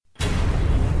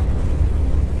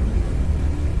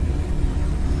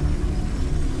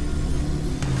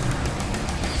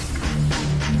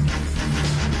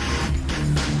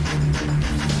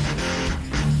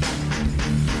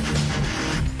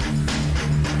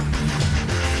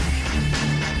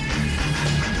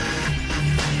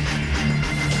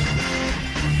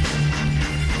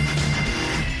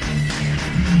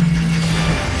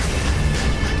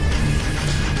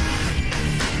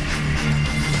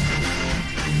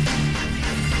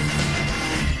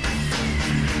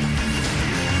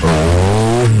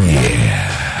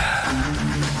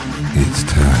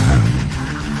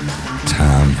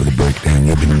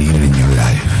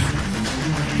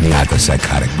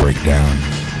psychotic breakdown,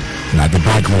 not the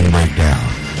bike lane breakdown.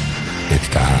 It's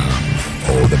time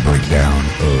for the breakdown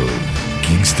of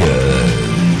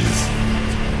Geeksters.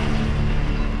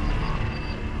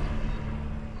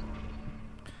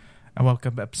 And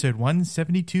welcome to episode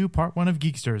 172, part 1 of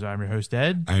Geeksters. I'm your host,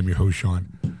 Ed. I am your host,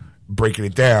 Sean. Breaking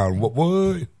it down.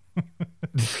 What?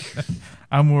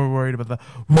 I'm more worried about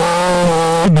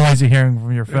the noise you're hearing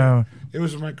from your phone. It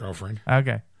was my girlfriend.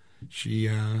 Okay. She,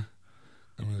 now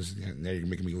you're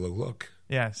making me look.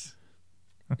 Yes.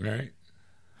 All right.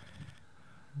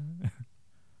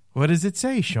 What does it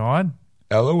say, Sean?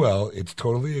 LOL, it's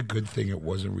totally a good thing it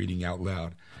wasn't reading out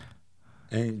loud.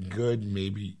 And good,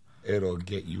 maybe it'll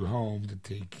get you home to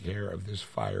take care of this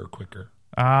fire quicker.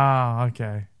 Ah,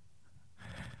 okay.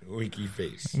 Winky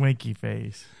face. Winky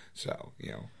face. So,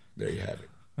 there you have it.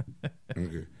 I'm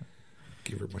going to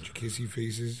give her a bunch of kissy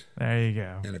faces. There you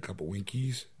go. And a couple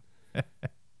winkies.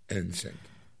 And send.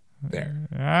 There.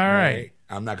 All right.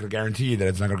 I'm not going to guarantee you that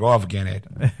it's not going to go off again,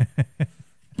 Ed.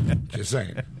 Just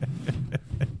saying.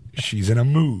 She's in a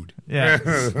mood. Yes.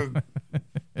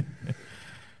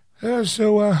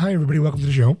 Hi, everybody. Welcome to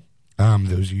the show.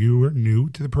 Those of you who are new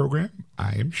to the program,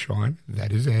 I am Sean.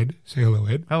 That is Ed. Say hello,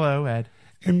 Ed. Hello, Ed.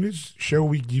 In this show,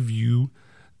 we give you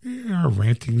our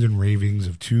rantings and ravings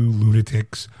of two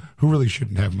lunatics who really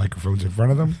shouldn't have microphones in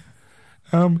front of them.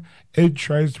 Ed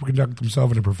tries to conduct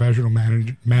himself in a professional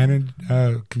manner,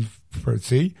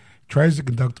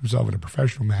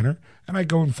 and I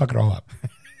go and fuck it all up.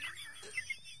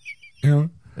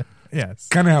 Yes.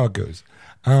 Kind of how it goes.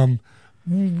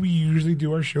 We usually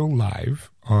do our show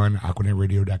live on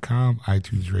AquanetRadio.com,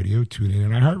 iTunes Radio, TuneIn,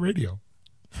 and iHeartRadio.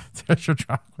 Special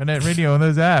Aquanet Radio on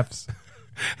those apps.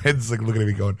 Ed's like looking at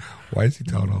me going, why is he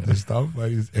telling all this stuff?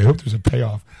 I hope there's a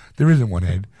payoff. There isn't one,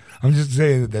 Ed. I'm just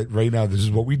saying that right now this is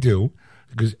what we do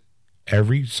because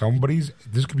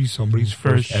this could be somebody's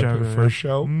first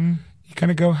show. Mm. You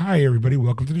kind of go, hi, everybody,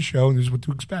 welcome to the show, and this is what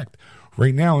to expect.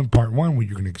 Right now in part 1, what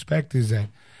you're going to expect is that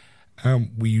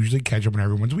we usually catch up on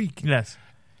everyone's week. Yes.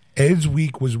 Ed's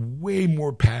week was way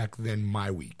more packed than my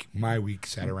week. My week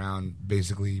sat around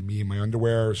basically me in my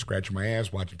underwear, scratching my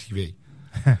ass, watching TV.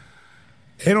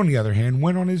 Ed, on the other hand,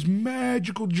 went on his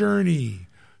magical journey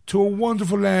to a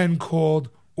wonderful land called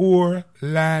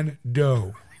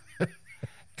Orlando.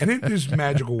 And in this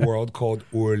magical world called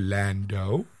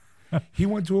Orlando, he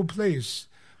went to a place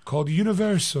called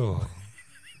Universal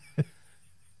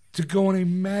to go on a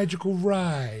magical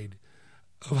ride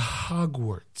of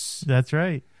Hogwarts. That's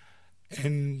right.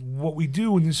 And what we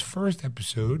do in this first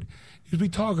episode is we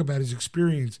talk about his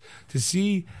experience to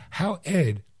see how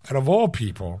Ed, out of all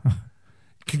people,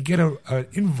 can get an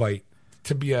invite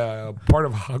to be a part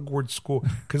of Hogwarts school.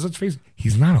 Because let's face it,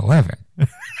 he's not 11.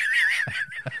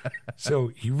 So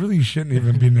he really shouldn't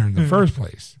even been there in the first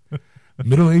place.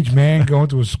 Middle-aged man going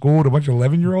to a school with a bunch of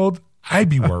 11-year-olds, I'd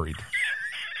be worried.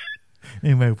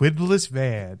 In my windowless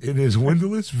van. In his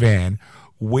windowless van,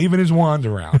 waving his wand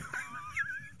around.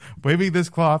 Waving this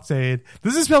cloth saying,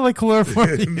 does it smell like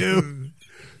chloroform to you?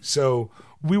 So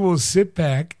we will sit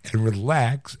back and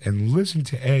relax and listen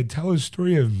to Ed tell his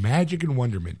story of magic and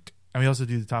wonderment. And we also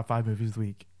do the top 5 movies of the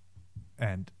week.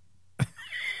 And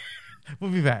we'll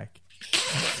be back.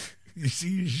 You see,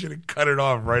 you should have cut it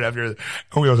off right after. And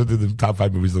we also do the top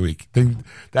 5 movies of the week.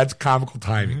 That's comical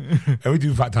timing. And we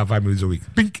do top 5 movies of the week.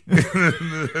 Bink.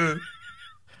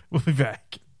 We'll be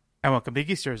back. And welcome to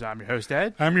Geeksters. I'm your host,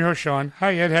 Ed. I'm your host, Sean.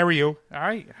 Hi, Ed. How are you? All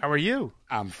right. How are you?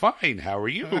 I'm fine. How are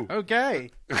you? Okay.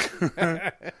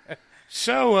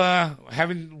 So,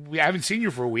 we haven't seen you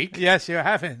for a week. Yes, you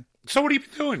haven't. So what have you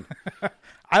been doing?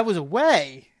 I was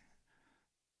away.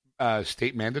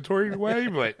 State mandatory way,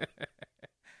 but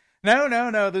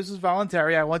No. This was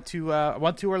voluntary. I went to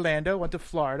Orlando. Went to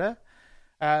Florida.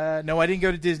 No, I didn't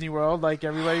go to Disney World like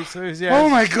everybody says. Yes. Oh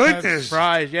my goodness!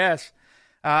 Surprise! Yes.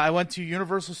 I went to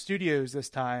Universal Studios this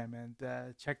time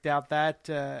and checked out that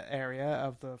area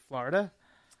of the Florida.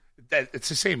 It's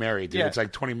the same area, dude. Yeah. It's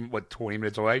like 20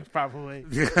 minutes away? Probably.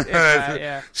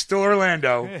 Yeah. Still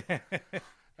Orlando.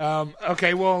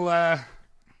 Okay, well,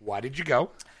 why did you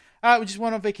go? We just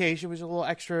went on vacation. It was a little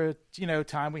extra,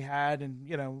 time we had and,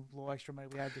 a little extra money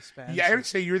we had to spend. Yeah, I gotta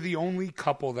say, you're the only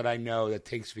couple that I know that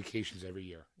takes vacations every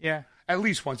year. Yeah. At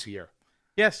least once a year.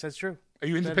 Yes, that's true. Are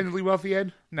you independently wealthy,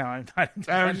 Ed? No, I'm not.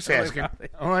 I'm just asking.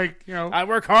 I'm like, I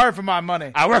work hard for my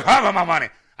money. I work hard for my money.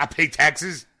 I pay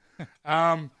taxes.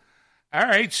 All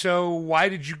right, so why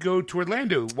did you go to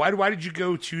Orlando? Why did you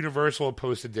go to Universal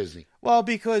opposed to Disney? Well,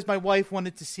 because my wife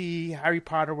wanted to see Harry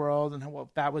Potter World and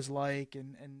what that was like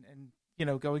and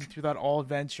going through that all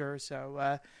adventure.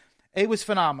 So it was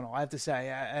phenomenal, I have to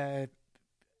say.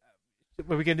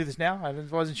 Are we gonna do this now? I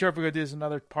wasn't sure if we are gonna do this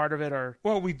another part of it or.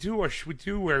 Well, we do. We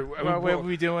do. What are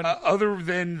we doing? Other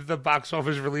than the box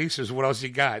office releases, what else you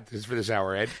got for this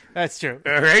hour, Ed? That's true.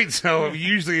 All right. So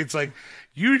usually it's like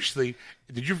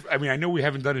did you? I mean, I know we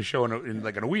haven't done a show in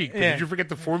a week, but did you forget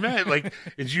the format? Like,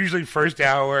 it's usually first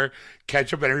hour,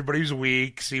 catch up on everybody's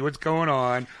week, see what's going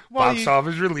on, box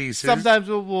office releases. Sometimes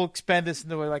we'll expand this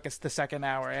into the second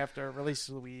hour after releases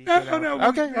of the week. No.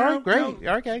 Okay, all right, great.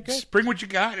 Okay, good. Just bring what you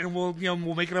got, and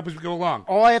we'll make it up as we go along.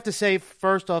 All I have to say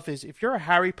first off is if you're a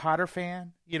Harry Potter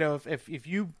fan, if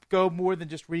you go more than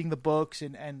just reading the books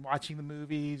and watching the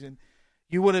movies, and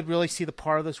you want to really see the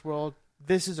part of this world,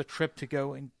 this is a trip to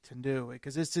go and to do it,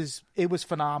 because it was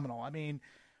phenomenal. I mean,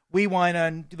 we went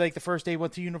on the first day,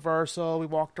 went to Universal. We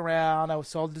walked around. I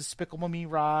saw the Despicable Me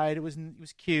ride. It was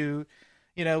cute.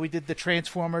 We did the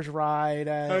Transformers ride.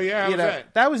 Oh yeah, how was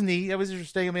that was neat. That was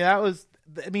interesting. I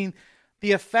mean,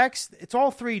 the effects. It's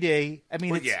all 3D. I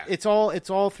mean, it's all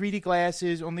 3D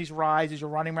glasses on these rides as you're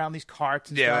running around these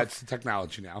carts. And stuff. That's the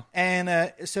technology now.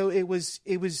 And so it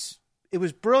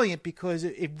was brilliant because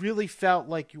it really felt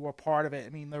like you were part of it. I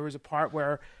mean, there was a part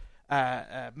where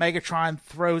Megatron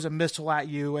throws a missile at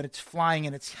you and it's flying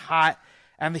and it's hot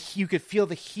and you could feel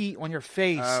the heat on your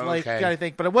face. Kind of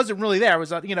thing. But it wasn't really there. It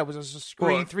was it was a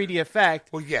screen 3D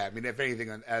effect. Well, yeah. I mean, if anything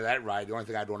on that ride, the only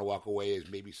thing I'd want to walk away is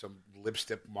maybe some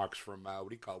lipstick marks from what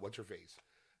do you call it? What's her face?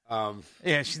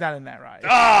 Yeah, she's not in that ride.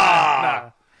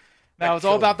 Ah. No, it's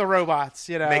all about the robots,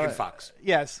 Megan Fox.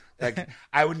 Yes. Like,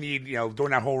 I would need,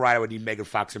 during that whole ride, I would need Megan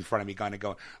Fox in front of me kind of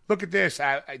going, look at this.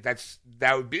 That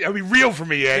would be real for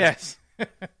me, Ed. Yes.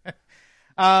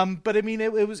 But I mean,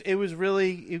 it was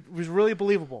really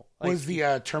believable. Was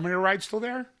the Terminator ride still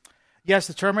there? Yes,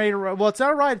 the Terminator. Well, it's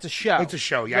not a ride; it's a show. It's a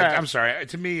show. Yeah, I'm sorry.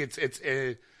 To me, it's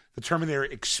the Terminator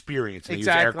experience. Exactly. Use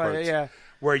air quotes, yeah.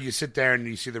 Where you sit there and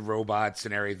you see the robots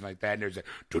and everything like that, and there's a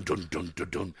dun dun dun dun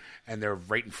dun, and they're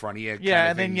right in front of you.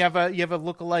 Yeah, and then you have a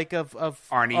lookalike of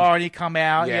Arnie come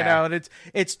out, and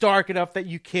it's dark enough that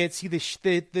you can't see the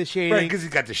shading. Right, because he's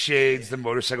got the shades, the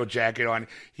motorcycle jacket on.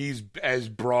 He's as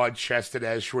broad chested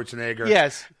as Schwarzenegger.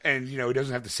 Yes, and he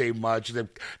doesn't have to say much. He's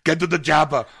like, get to the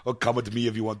chopper or come with me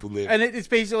if you want to live. And it's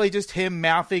basically just him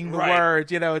mouthing the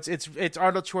words. It's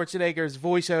Arnold Schwarzenegger's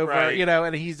voiceover. Right.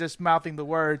 And he's just mouthing the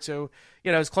words. So.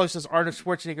 As close as Arnold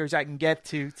Schwarzenegger as I can get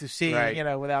to see,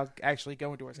 without actually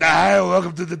going to his house. Ah,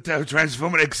 welcome to the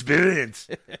Transformer experience.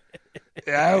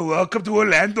 Welcome to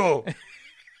Orlando.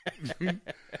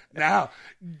 Now,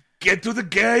 get to the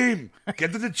game.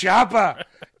 Get to the chopper.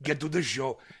 Get to the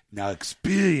show. Now,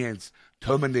 experience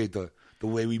Terminator the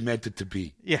way we meant it to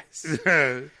be. Yes.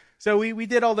 So we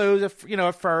did all those,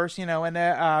 at first,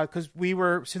 and because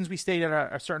since we stayed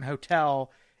at a certain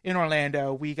hotel in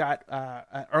Orlando, we got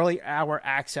early hour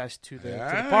access to the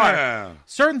park.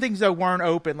 Certain things, though, weren't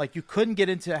open. Like, you couldn't get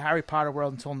into Harry Potter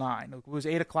World until 9. It was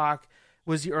 8 o'clock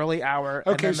was the early hour.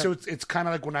 Okay, so it's kind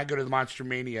of like when I go to the Monster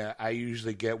Mania, I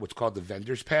usually get what's called the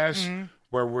Vendor's Pass,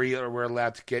 where we're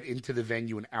allowed to get into the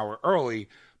venue an hour early,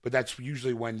 but that's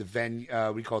usually when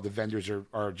the we call the vendors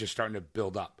are just starting to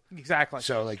build up. Exactly.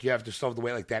 So you have to still have to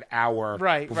wait that hour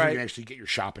before you can actually get your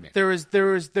shopping in.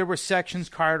 There were sections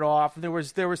carted off. There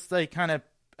was kind of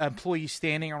employees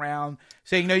standing around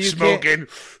saying, "No, you smoking.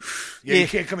 You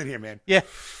can't come in here, man." Yeah.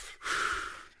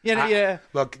 Yeah.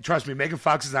 Look, trust me, Megan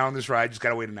Fox is not on this ride. Just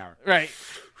gotta wait an hour. Right.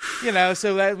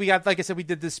 So that we got, like I said, we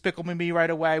did the Despicable Me right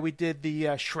away. We did the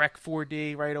Shrek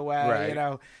 4D right away.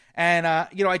 Right. And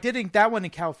I did that one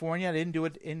in California. I didn't do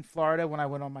it in Florida when I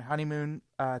went on my honeymoon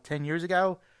 10 years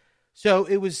ago. So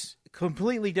it was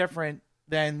completely different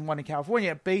than one in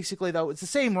California. Basically, though, it's the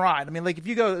same ride. I mean, like, if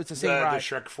you go, it's the same ride. The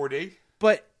Shrek 4D?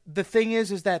 But the thing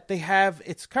is that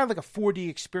it's kind of like a 4D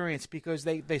experience because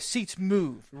the seats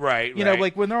move. Right,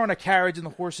 like when they're on a carriage and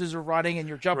the horses are running and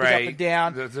you're jumping up and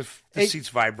down. The seats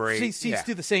vibrate. Seats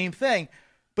do the same thing.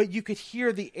 But you could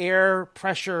hear the air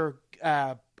pressure.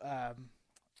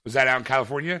 Was that out in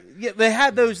California? Yeah, they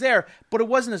had those there, but it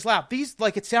wasn't as loud. These,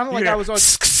 it sounded like I was on...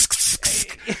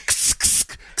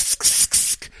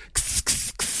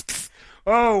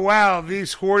 Oh, wow,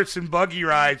 these horse and buggy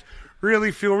rides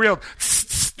really feel real.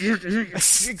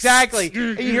 Exactly.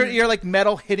 And you hear like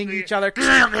metal hitting each other.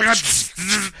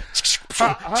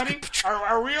 Honey,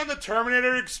 are we on the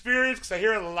Terminator experience? Because I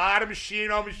hear a lot of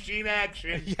machine-on-machine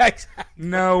action. Yeah, exactly.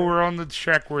 No, we're on the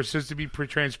Shrek. We're supposed to be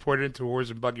transported into a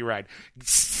horse and buggy ride.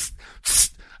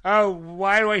 Oh,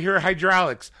 why do I hear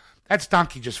hydraulics? That's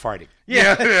Donkey just farting.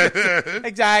 Yeah,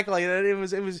 exactly. They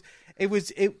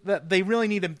really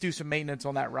need to do some maintenance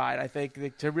on that ride, I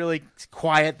think, to really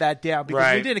quiet that down.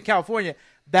 Because we did in California,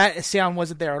 that sound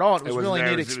wasn't there at all. It was really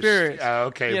neat experience.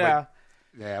 Okay. Yeah.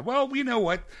 Yeah, well, you know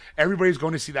what? Everybody's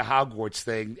going to see the Hogwarts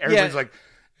thing. Everybody's like,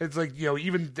 it's like,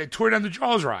 even they tore down the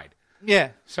Jaws ride.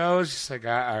 Yeah. So it's just like,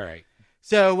 all right.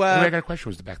 So I got a question.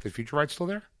 Was the Back to the Future ride still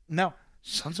there? No.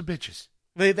 Sons of bitches.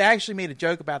 They actually made a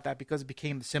joke about that because it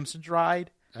became the Simpsons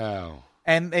ride. Oh.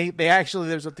 And they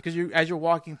actually because as you're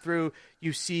walking through,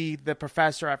 you see the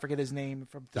professor. I forget his name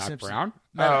from the Doc Simpsons. Brown?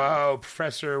 No. Oh,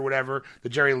 Professor, whatever. The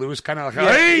Jerry Lewis kind of like,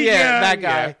 Yeah, that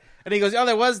guy. Yeah. And he goes, "Oh,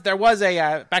 there was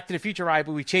a Back to the Future ride,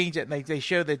 but we changed it." And they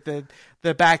show that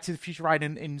the Back to the Future ride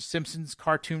in Simpsons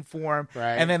cartoon form,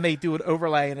 Right. and then they do an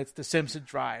overlay, and it's the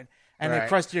Simpsons ride. And then Right.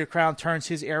 Krusty the Clown turns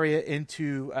his area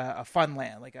into a fun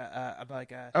land, like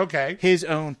Okay. his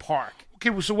own park. Okay,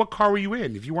 well, so what car were you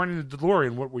in? If you weren't in the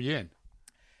DeLorean, what were you in?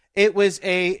 It was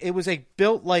a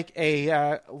built like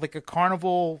a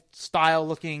carnival style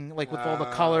looking, like with all the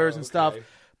colors and stuff. okay.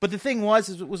 But the thing was,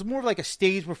 it was more of like a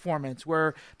stage performance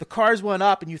where the cars went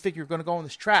up and you think you're going to go on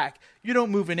this track. You don't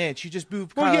move an inch. You just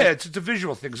move. Well, kinda yeah, like- it's a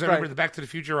visual thing. Because I remember the Back to the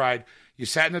Future ride, you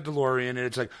sat in the DeLorean, and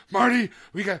it's like, Marty,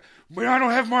 I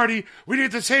don't have Marty. We need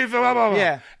to save the blah, blah, blah.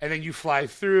 Yeah. And then you fly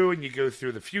through, and you go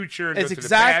through the future, and It's go through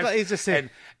exactly- the past. it's the same.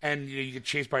 And you get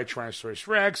chased by a Tyrannosaurus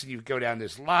Rex, and you go down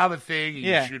this lava thing, and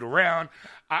Yeah. you shoot around.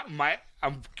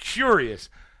 I'm curious.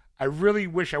 I really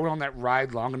wish I went on that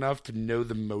ride long enough to know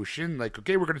the motion. Like,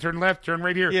 okay, we're going to turn left, turn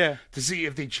right here. Yeah. To see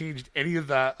if they changed any of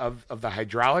the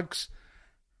hydraulics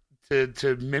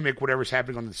to mimic whatever's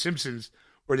happening on The Simpsons,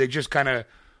 or they just kind of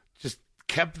just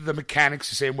kept the mechanics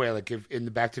the same way. Like if in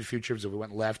the Back to the Future, if we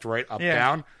went left, right, up, Yeah.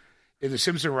 down. In the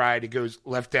Simpson ride, it goes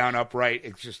left, down, up, right.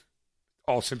 It's just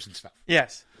all Simpson stuff.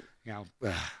 Yes.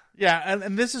 Ugh. Yeah,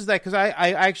 and this is that because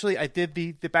I did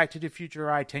the Back to the Future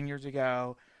ride 10 years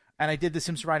ago, and I did the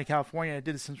Simpsons ride in California, and I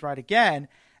did the Simpsons ride again,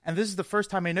 and this is the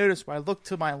first time I noticed when I looked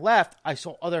to my left, I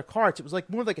saw other carts. It was like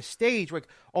more like a stage, like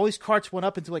all these carts went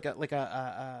up into like a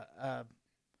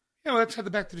Yeah, well, that's how the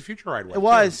Back to the Future ride was. it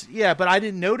was, yeah, but I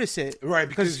didn't notice it. Right,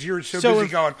 because you're so so busy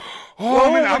if- going,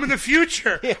 I'm in the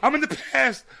future. Yeah. I'm in the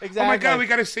past. Oh my Exactly. God,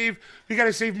 we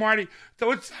gotta save Marty. So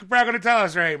what's Doc Brown gonna tell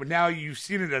us, right? But now you've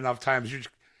seen it enough times.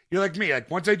 You're like me. Like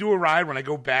once I do a ride, when I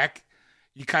go back,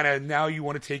 you kind of now you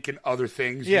want to take in other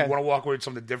things. Yeah. You want to walk away with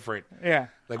something different. Yeah.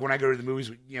 Like when I go to the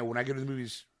movies, when I go to the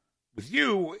movies with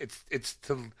you, it's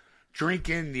to drink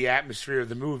in the atmosphere of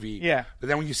the movie. Yeah. But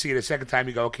then when you see it a second time,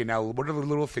 you go, okay, now what are the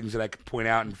little things that I can point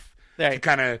out and Right. to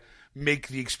kind of make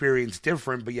the experience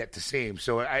different, but yet the same.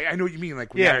 So I know what you mean.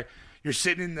 Like when Yeah. you're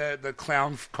sitting in the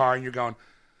clown car and you're going,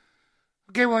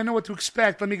 okay, well, I know what to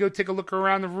expect. Let me go take a look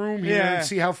around the room here Yeah. and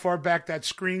see how far back that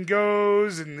screen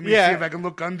goes, and let me Yeah. see if I can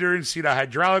look under and see the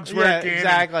hydraulics Yeah, working. and,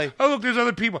 exactly. oh, look, there's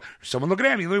other people. There's someone looking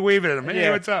at me. Let me wave at them. Hey,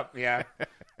 Yeah. what's up? Yeah.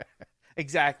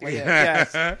 Exactly.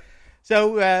 Yes.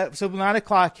 So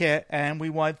 9:00 hit, and we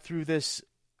went through this.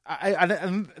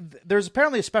 There's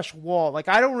apparently a special wall. Like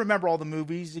I don't remember all the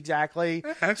movies exactly.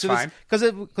 That's fine. Because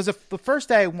the first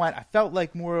day I went, I felt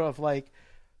like more of like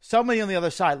somebody on the other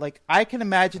side. Like I can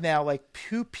imagine now, like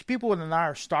people that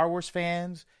are Star Wars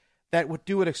fans that would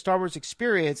do a Star Wars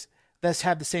experience that's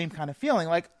had the same kind of feeling.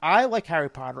 Like I like Harry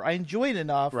Potter. I enjoyed it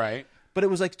enough. Right. But it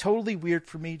was like totally weird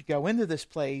for me to go into this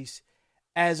place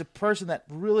as a person that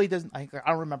really doesn't. I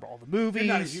don't remember all the movies.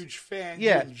 You're not a huge fan.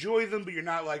 Yeah. You enjoy them, but you're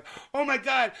not like, oh my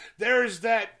God, there's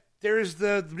the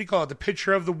what do you call it? The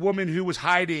picture of the woman who was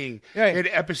hiding Right. in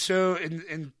episode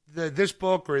in this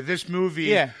book or this movie.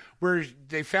 Yeah. Where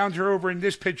they found her over in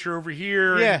this picture over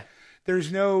here. Yeah. And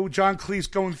there's no John Cleese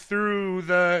going through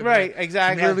Right,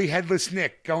 exactly. Nearly headless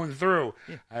Nick going through.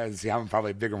 See, I'm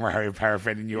probably a bigger Harry Potter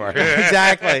fan than you are.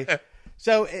 Exactly.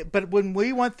 So, but when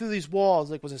we went through these walls,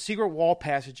 like, was a secret wall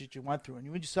passage that you went through, and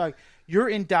you just saw you're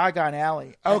in Diagon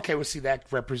Alley. Okay, well, see, that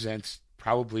represents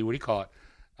probably, what do you call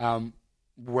it?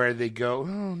 Where they go, oh,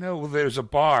 no, well, there's a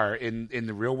bar in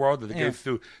the real world that they go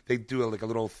through. They do like a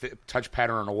little touch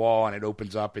pattern on a wall, and it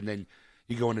opens up, and then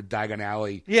you go into Diagon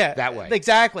Alley that way.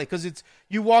 Exactly, because it's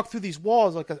you walk through these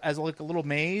walls as a little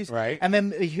maze, Right. And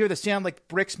then you hear the sound like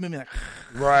bricks moving, like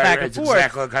Right, back and it's forth.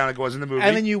 exactly kind of like it was in the movie.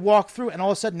 And then you walk through, and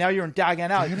all of a sudden now you're in Diagon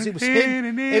Alley because it was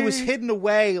hidden. It was hidden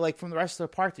away like from the rest of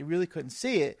the park. You really couldn't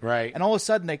see it, Right. And all of a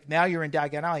sudden, like now you're in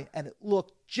Diagon Alley, and it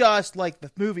looked just like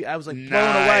the movie. I was like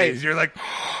blown away. You're like,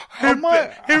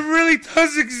 my- it really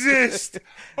does exist.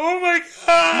 Oh my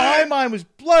God. My mind was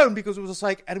blown because it was just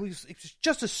like, and it was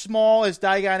just as small as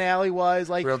Diagon Alley was,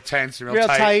 like Real tense, real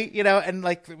tight, and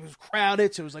like it was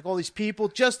crowded, so it was like all these people,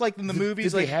 just like in the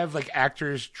movies. Did Like they have like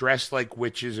actors dressed like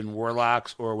witches and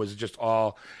warlocks, or was it just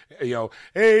all,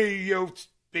 hey,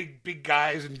 big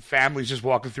guys and families just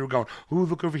walking through, going, "Ooh,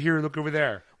 look over here, look over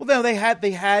there." Well, no, they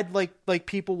had like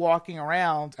people walking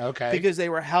around, Okay. because they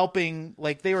were helping,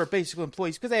 like they were basically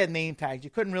employees because they had name tags. You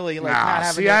couldn't really like Nah, not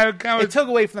have see, it took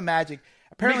away from the magic.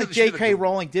 Apparently, Maybe they should've J.K. done-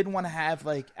 Rowling didn't want to have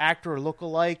like actor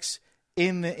lookalikes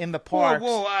in the parks.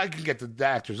 Well, I can get the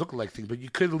actors look like thing, but you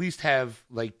could at least have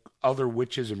like other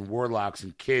witches and warlocks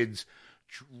and kids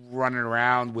running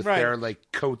around with Right. their like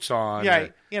coats on. Yeah,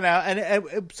 or- you know,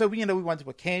 and so we went to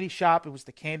a candy shop. It was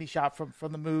the candy shop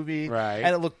from the movie, Right.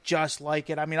 And it looked just like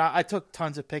it. I mean, I took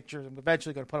tons of pictures. I'm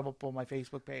eventually going to put them up on my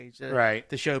Facebook page, Right.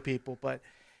 to show people. But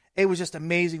it was just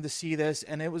amazing to see this,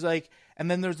 and it was like, and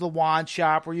then there's the wand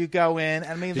shop where you go in.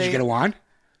 I mean, Did you get a wand?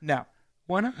 No.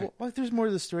 Why not? Well, there's more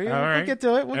to the story. All We'll right. get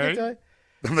to it. We'll All get to right.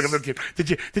 it. I'm looking. Did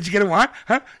you get a wand?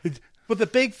 Huh? But the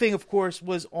big thing, of course,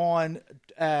 was on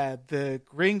the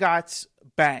Gringotts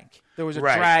Bank. There was a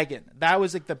Right. dragon. That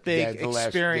was like the big Yeah, the last-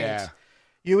 experience. yeah.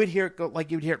 You would hear it go, like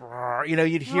you'd hear, roar,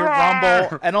 you'd hear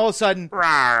rumble, and all of a sudden,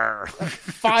 Rawr.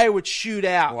 fire would shoot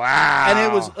out. Wow. And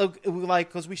it was like,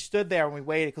 because we stood there and we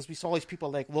waited because we saw these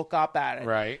people like look up at it,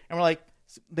 Right. And we're like,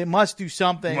 they must do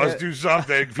something. Must do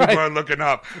something. People Right. are looking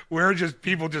up. We're just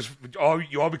people.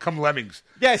 You all become lemmings.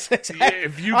 Yes, exactly.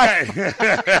 If you guys,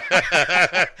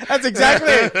 That's exactly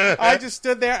it. I just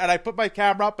stood there and I put my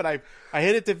camera up and I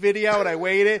hit it to video and I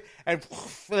waited and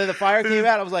then the fire came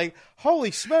out. I was like,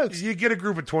 holy smokes. you get a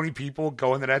group of 20 people,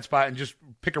 go into that spot and just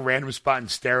pick a random spot and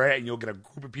stare at it, and you'll get a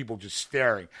group of people just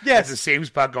staring Yes. at the same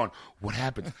spot, going, "What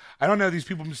happened? I don't know. These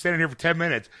people have been standing here for 10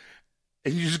 minutes."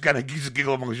 And you just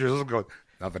giggle amongst yourselves and go,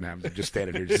 "Nothing happens. I'm just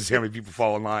standing here just to see how many people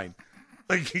fall in line."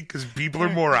 Like, because people are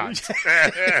morons.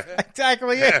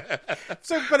 Exactly it.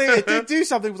 So, but it did do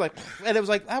something. It was like, and it was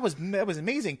like, that was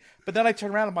amazing. But then I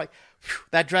turned around and I'm like, "Phew,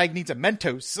 that drag needs a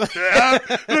Mentos." Look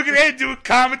at him doing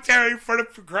commentary in front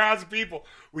of crowds of people.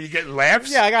 Were you getting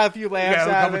laughs? Yeah, I got a few laughs Yeah, a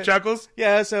out couple of it. chuckles.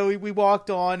 Yeah, so we walked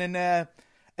on and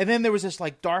then there was this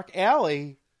like dark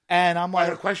alley and I'm I like,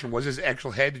 have a question. Was his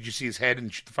actual head? Did you see his head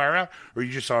and shoot the fire out, or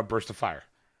you just saw a burst of fire?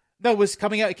 no, it was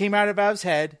coming out. It came out of his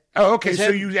head. Oh, okay. His So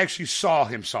head- you actually saw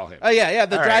him. Oh yeah.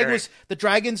 The All right, dragon all right. was the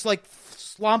dragon's like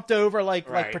slumped over, like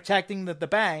Right. protecting the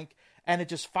bank, and it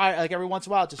just fire like every once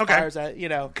in a while it just Okay. fires at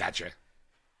Gotcha.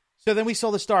 So then we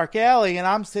saw this dark alley, and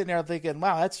I'm sitting there thinking,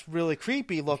 wow, that's really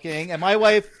creepy looking. And my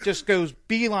wife just goes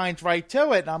beelines right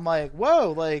to it, and I'm like,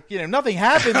 whoa, like nothing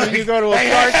happens when you go to a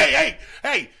dark.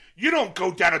 Hey! You don't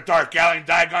go down a dark alley in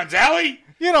Diagon's Alley.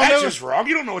 You don't That's know- just wrong.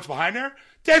 You don't know what's behind there.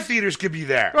 Death Eaters could be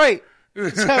there. Right.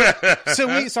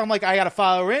 So I'm like, I got to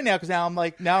follow her in now because now I'm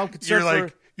concerned You're for.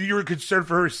 like, you were concerned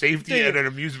for her safety Yeah. at an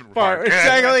amusement Park. park.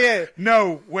 Exactly it.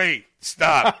 No, wait,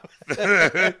 stop.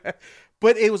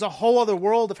 But it was a whole other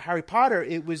world of Harry Potter.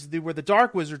 It was where the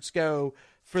Dark Wizards go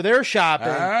for their shopping,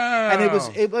 and it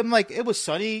was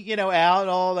sunny, out and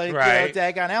all like Right.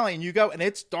 Diagon Alley, and you go and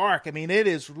it's dark. I mean, it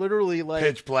is literally like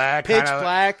Pitch black. pitch kinda-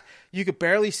 black. You could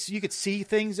barely see, you could see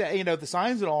things, the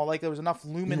signs and all. Like there was enough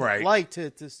lumen Right. light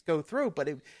to go through, but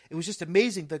it was just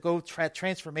amazing to go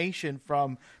transformation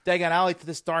from Diagon Alley to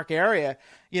this dark area.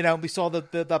 We saw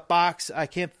the box. I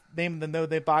can't name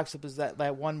the box. It was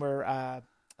that one where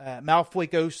Malfoy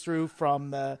goes through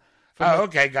from the.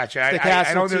 Okay, gotcha. I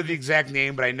castle don't know to- the exact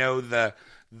name, but I know the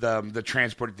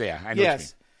transport. Yeah, I know. What you mean.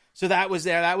 Yes. So that was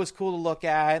there. That was cool to look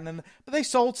at, and then but they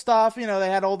sold stuff. They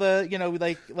had all the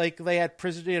like they had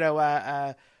prison.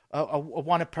 A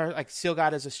wanted like Seal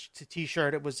got as a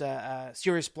T-shirt. It was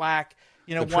Sirius Black.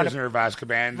 The wanted Prisoner of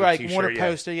Azkaban. The right T-shirt, wanted yeah.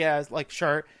 poster. Yeah, like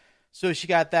shirt. So she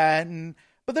got that, and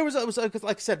but it was like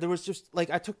I said, there was just like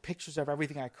I took pictures of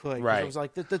everything I could. 'Cause Right. It was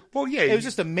like Well, yeah, It was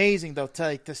just amazing though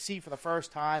to see for the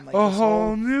first time like A this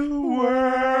whole new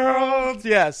world.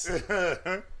 Yes.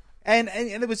 And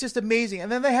it was just amazing.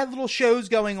 And then they had little shows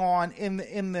going on in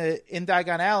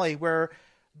Diagon Alley where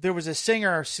there was a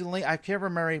singer, Celine, I can't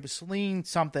remember, it was Celine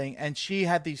something, and she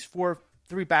had these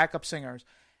three backup singers.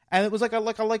 And it was like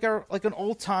an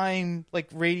old time like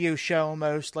radio show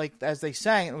almost, like as they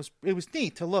sang. It was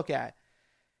neat to look at.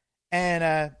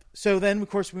 And so then of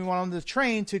course we went on the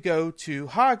train to go to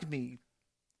Hogsmeade.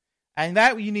 And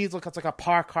that you need it's like a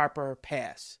Park Hopper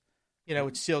pass.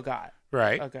 Which Seal got.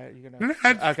 Right. Okay, you're No, gonna.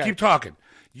 no, Okay. Keep talking.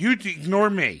 You ignore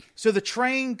me. So the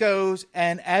train goes,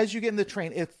 and as you get in the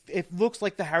train, it looks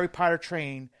like the Harry Potter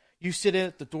train. You sit in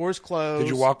it, the doors close. Did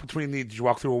you walk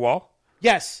through a wall?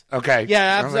 Yes. Okay.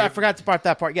 Yeah, I'm I like- forgot to part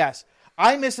that part. Yes,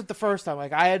 I missed it the first time.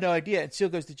 Like I had no idea. And Seal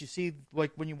goes, "Did you see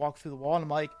like when you walk through the wall?" And I'm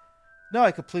like, "No,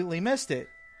 I completely missed it."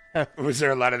 Was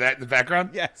there a lot of that in the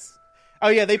background? Yes. Oh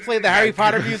yeah, they played the Harry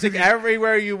Potter music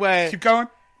everywhere you went. Keep going.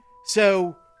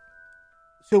 So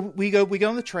we go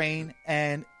on the train,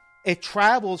 and it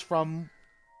travels from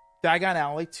Diagon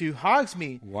Alley to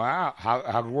Hogsmeade. Wow.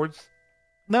 Hogwarts?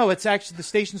 No, it's actually the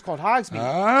station's called Hogsmeade.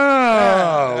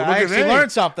 Oh, look I at actually me.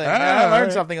 learned something. I learned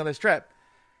right. something on this trip.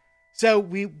 So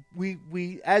we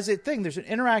as a thing, there's an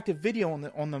interactive video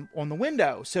on the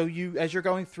window. So you, as you're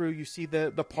going through, you see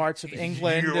the parts of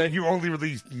England. You only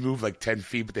really move like 10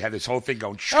 feet, but they have this whole thing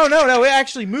going. Oh no, it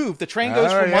actually moved. The train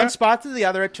goes from yeah? one spot to the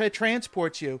other. It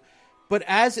transports you. But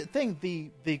as a thing,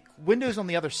 the windows on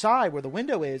the other side, where the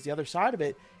window is, the other side of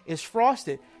it is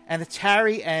frosted, and it's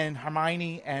Harry and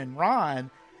Hermione and Ron.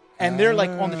 And they're like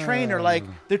on the train,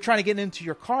 they're trying to get into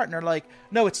your cart, and they're like,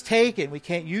 no, it's taken. We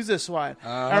can't use this one.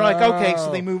 And they're like, okay,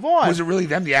 so they move on. Was it really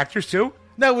them, the actors, too?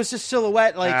 No, it was just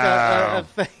silhouette, like a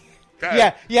thing.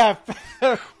 God. Yeah.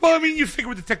 Well, I mean, you figure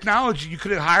with the technology, you could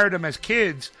have hired them as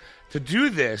kids to do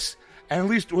this, and at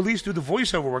least do the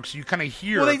voiceover work, so you kind of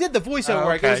hear. Well, they did the voiceover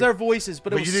work. It was their voices,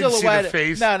 but it was you didn't silhouetted. see the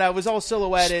face? No, it was all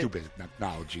silhouetted. Stupid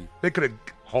technology. They could have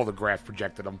holograph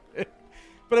projected them.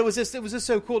 But it was just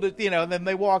so cool to, and then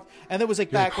they walked, and it was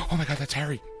like back. Oh my God, that's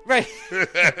Harry. Right.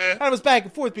 And it was back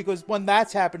and forth because when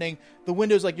that's happening, the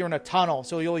window's like you're in a tunnel,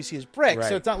 so you always see his bricks. Right.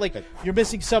 So it's not like you're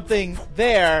missing something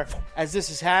there as this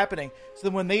is happening. So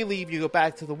then when they leave, you go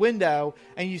back to the window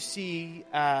and you see,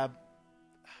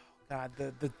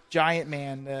 the giant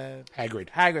man. Hagrid,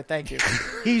 thank you.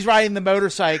 He's riding the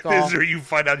motorcycle. This is where you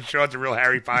find out Sean's a real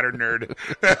Harry Potter nerd.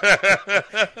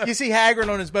 You see Hagrid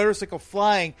on his motorcycle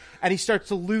flying, and he starts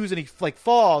to lose, and he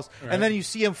falls, Right. and then you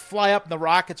see him fly up, and the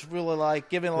rocket's really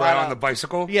giving a lot Right of, on the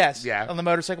bicycle? Yes, Yeah. on the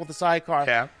motorcycle with the sidecar.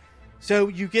 Yeah. So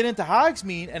you get into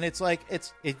Hogsmeade, and it's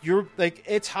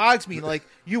Hogsmeade. Like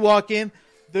you walk in,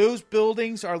 those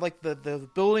buildings are like the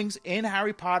buildings in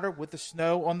Harry Potter with the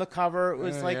snow on the cover. It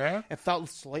was it felt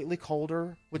slightly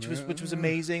colder, which was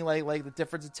amazing. Like the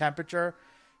difference in temperature.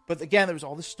 But again, there was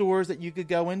all the stores that you could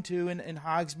go into in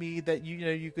Hogsmeade that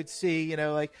you could see.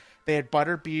 Like they had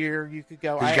butter beer. You could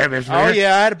go. Did you get beer? Oh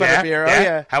yeah, I had a butter beer. Yeah? Oh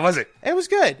yeah. How was it? It was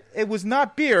good. It was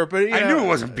not beer, but I knew it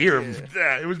wasn't beer.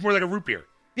 It was more like a root beer.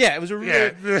 Yeah, it was with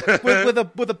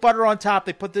a butter on top.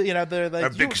 They put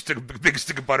A big stick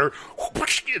of butter.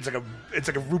 It's like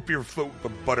a root beer float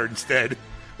with butter instead.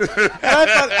 And I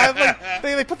thought,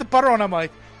 they put the butter on. I'm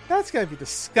like, that's gonna be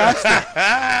disgusting.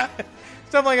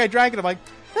 So I drank it. I'm like,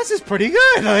 this is pretty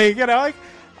good.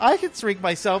 I could drink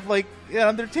myself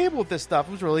under the table with this stuff.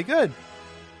 It was really good.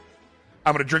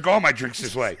 I'm gonna drink all my drinks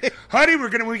this way, honey.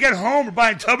 When we get home, we're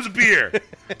buying tubs of beer,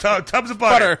 tubs of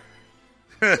butter.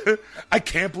 I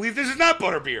can't believe this is not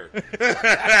butterbeer.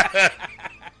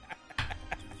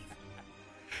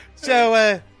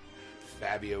 So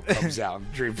Fabio comes out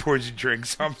and pours you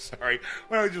drinks. I'm sorry.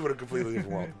 Well, I just want a completely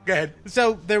different world. Go ahead.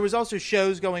 So there was also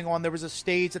shows going on. There was a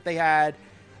stage that they had,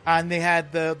 and they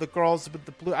had the girls with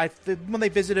the blue. When they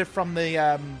visited from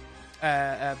the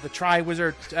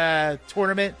Triwizard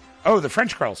tournament. Oh, the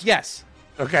French girls. Yes.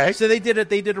 Okay. So they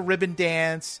did a ribbon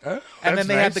dance, and then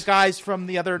they had the guys from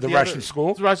the Russian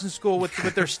school,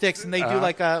 with their sticks, and they do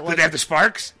like a. Did they have the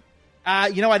sparks? I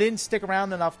didn't stick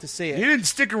around enough to see it. You didn't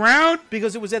stick around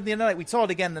because it was at the end of the night. We saw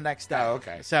it again the next day. Oh,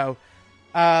 okay. So,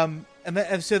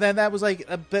 so then that was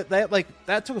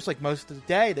that took us most of the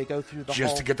day. They go through the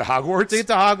just to get to Hogwarts, and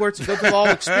go through the whole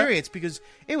experience because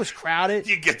it was crowded.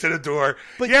 You get to the door,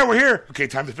 but yeah, we're here. Okay,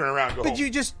 time to turn around. Go but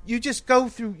home. you just go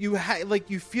through. You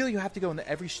feel you have to go into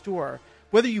every store,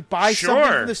 whether you buy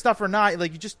something from this stuff or not. You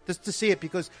just to see it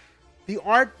because the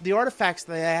artifacts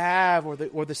that they have, or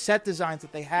the set designs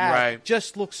that they have,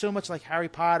 just look so much like Harry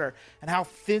Potter, and how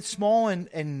small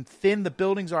and thin the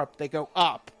buildings are. They go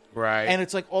up, right? And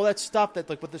it's all that stuff that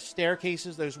with the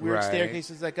staircases, those weird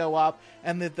staircases that go up,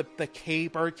 and the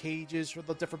bird cages for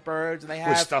the different birds, and they have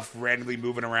with stuff randomly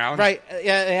moving around. Right?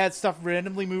 Yeah, they had stuff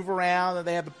randomly move around, and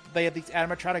they have these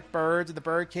animatronic birds and the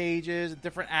bird cages and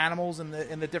different animals in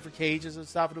the different cages and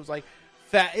stuff. And it was like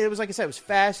like I said, it was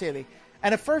fascinating.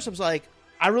 And at first, I was like,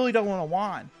 I really don't want a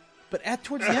wand. But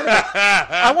towards the end of it,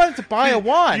 I wanted to buy a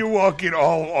wand. You walk in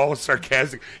all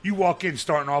sarcastic. You walk in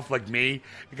starting off like me.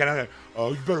 You kind of like,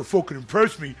 oh, you better fucking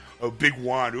impress me. A big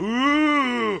wand.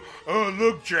 Ooh. Oh,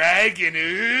 look, dragon.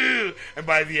 Ooh. And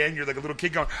by the end, you're like a little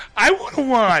kid going, I want a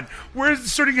wand. Where's the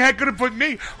sorting hat going to put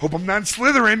me? Hope I'm not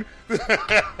Slytherin.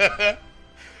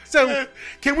 So,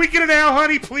 can we get it now,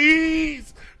 honey?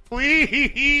 Please.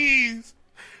 Please.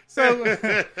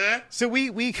 So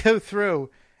we go through,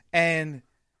 and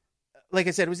like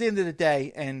I said, it was the end of the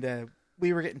day, and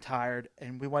we were getting tired,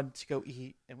 and we wanted to go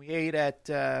eat, and we ate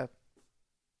at.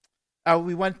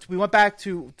 We went back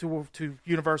to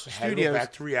Universal Studios.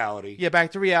 Back to reality. Yeah,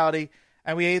 back to reality,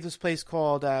 and we ate at this place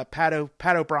called Pat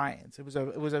O'Brien's. It was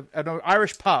an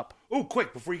Irish pub. Oh,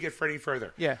 quick before you get any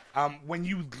further. Yeah. When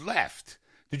you left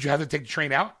Did you have to take the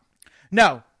train out?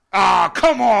 No. Ah,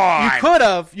 come on!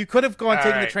 You could have gone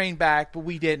taking the train back, but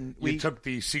we didn't. We took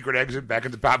the secret exit back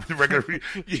at the top of the regular.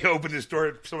 You open this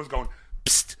door, someone's going,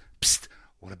 psst, psst.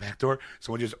 What a back door!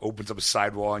 Someone just opens up a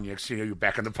sidewall, and you're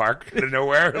back in the park out of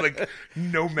nowhere. Like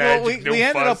no magic, we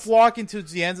ended up walking to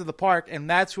the ends of the park, and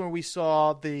that's where we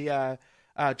saw the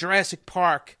Jurassic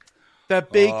Park. The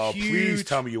big, huge. Please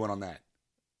tell me you went on that.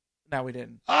 No, we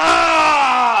didn't.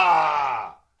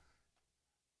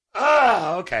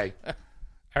 Okay.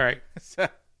 All right.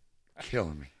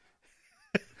 Killing me.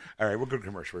 All right, we'll go to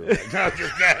commercial.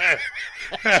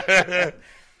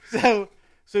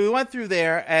 So we went through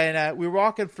there, and we were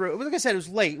walking through. Like I said, it was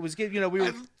late. It was we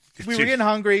were getting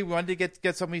hungry. We wanted to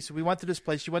get something, so we went to this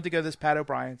place. She went to go to this Pat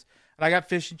O'Brien's, and I got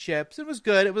fish and chips. It was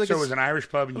good. It was it was an Irish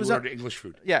pub, and you ordered English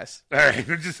food. Yes. All right.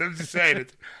 I'm just saying,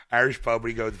 it's Irish pub. Where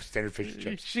you go with standard fish and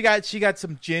chips. She got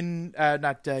some gin,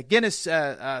 Guinness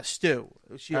stew.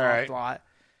 She liked a lot.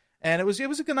 And it was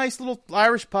a nice little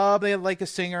Irish pub. They had like a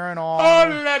singer and all. Oh,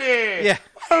 lady! Yeah.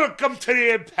 Welcome to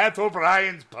the Pat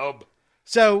O'Brien's pub.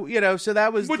 So so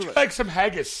that was. Would you like some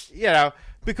haggis?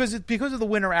 Because of the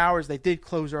winter hours, they did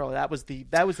close early. That was the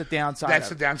downside. That's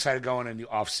the downside of going in the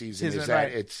off season. Is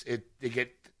that right. They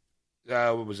get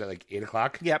what was it, like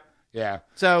 8:00? Yep. Yeah.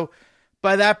 So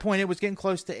by that point, it was getting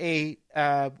close to 8.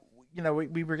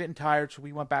 We were getting tired, so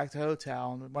we went back to the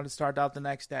hotel and we wanted to start out the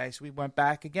next day. So we went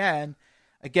back again.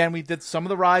 Again, we did some of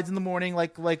the rides in the morning,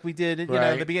 like we did, at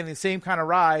the beginning, the same kind of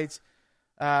rides.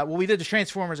 We did the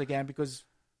Transformers again because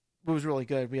it was really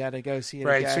good. We had to go see it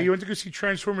again. Right, so you went to go see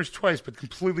Transformers twice, but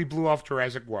completely blew off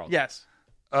Jurassic World. Yes.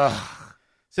 Ugh.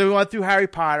 So we went through Harry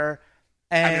Potter.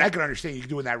 And I can understand you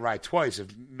doing that ride twice if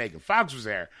Megan Fox was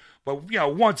there. But,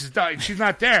 once it's done, she's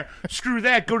not there. Screw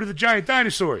that. Go to the giant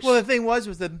dinosaurs. Well, the thing was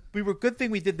that good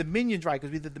thing we did the Minions ride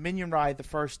because we did the Minion ride the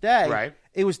first day. Right.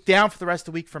 It was down for the rest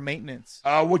of the week for maintenance.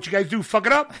 What you guys do? Fuck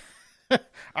it up?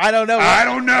 I don't know.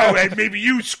 And maybe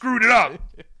you screwed it up.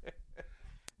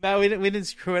 No, we didn't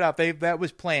screw it up. That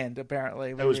was planned,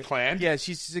 apparently. That was planned? Yeah,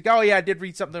 she's like, oh, yeah, I did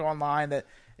read something online that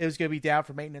it was going to be down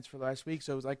for maintenance for the last week.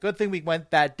 So it was like, good thing we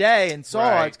went that day and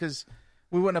saw it because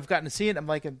we wouldn't have gotten to see it. I'm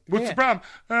like, what's the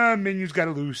problem? Minions got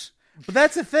to loose. But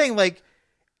that's the thing. Like,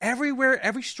 everywhere,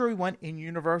 every store we went in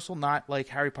Universal, not like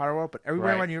Harry Potter World, but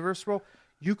everywhere around Universal World,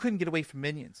 you couldn't get away from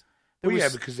Minions.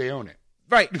 Because they own it.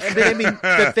 Right. I mean,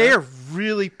 that they are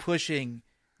really pushing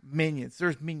Minions.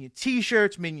 There's Minion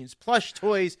T-shirts, Minions plush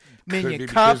toys, Minion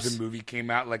cups. Because the movie came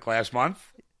out like last month.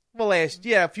 Well, a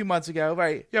few months ago,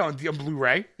 right? Yeah, on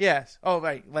Blu-ray. Yes. Oh,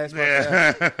 right, last month.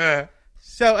 Yeah.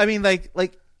 So, I mean, like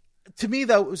to me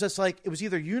though, it was just like it was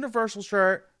either Universal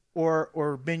shirt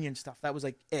or Minion stuff. That was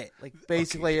like it. Like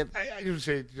basically,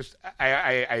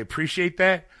 I appreciate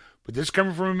that. But this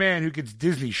coming from a man who gets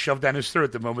Disney shoved down his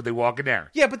throat the moment they walk in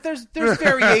there. Yeah, but there's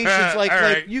variations.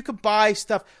 Like you could buy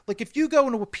stuff. Like if you go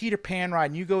into a Peter Pan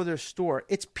ride and you go to their store,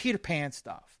 it's Peter Pan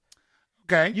stuff.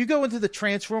 Okay. You go into the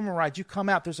Transformer ride, you come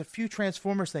out. There's a few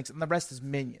Transformers things, and the rest is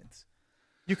Minions.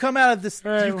 You come out of this.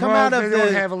 Right, you come out of the.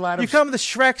 Don't have a lot of. You come to the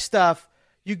Shrek stuff.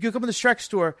 You come to the Shrek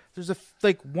store. There's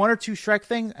one or two Shrek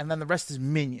things, and then the rest is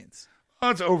Minions. Oh,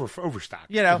 it's overstock.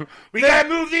 We gotta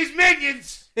move these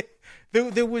Minions.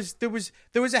 There was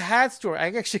a hat store. I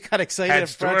actually got excited. Hat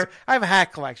store? I have a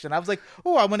hat collection. I was like,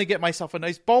 oh, I'm going to get myself a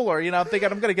nice bowler. I'm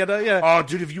thinking I'm going to get a. Oh,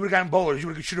 dude, if you would have gotten bowlers,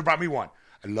 you should have brought me one.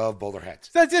 I love bowler hats.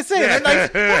 That's just saying.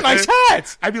 They're nice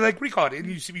hats. I'd be like, what do you call it? And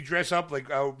you see me dress up like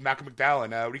Malcolm McDowell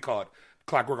and what do you call it?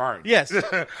 Clockwork Orange. Yes.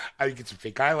 I get some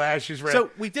fake eyelashes.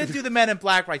 So we did do the Men in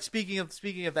Black, right? Speaking of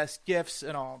that, gifts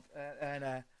and all,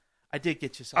 and I did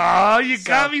get you something. Oh, you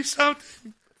got me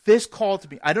something. This called to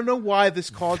me. I don't know why this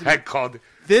called to me.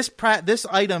 This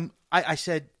item, I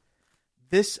said,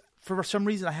 this, for some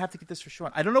reason, I have to get this for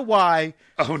Sean. I don't know why.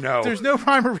 Oh, no. There's no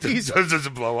rhyme or reason. Does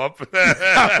it blow up? No,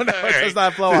 it does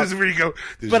not blow up. This is where you go.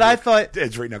 But I thought.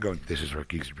 It's right now going, this is where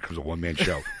Geeks becomes a one-man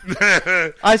show.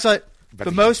 I thought,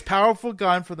 the most powerful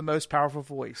gun for the most powerful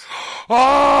voice.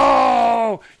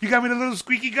 Oh! You got me the little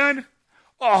squeaky gun?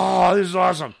 Oh, this is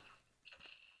awesome.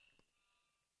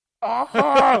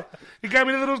 Oh, you got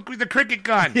me the cricket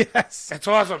gun. Yes. That's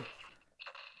awesome.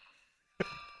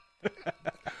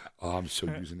 Oh, I'm so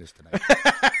using this tonight.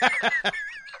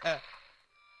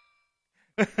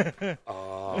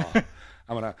 Oh,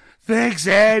 I'm gonna. Thanks,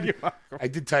 Ed. I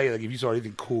did tell you, like, if you saw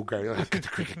anything cool, Gary, like, get the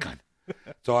cricket gun.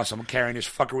 It's awesome. I'm carrying this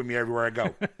fucker with me everywhere I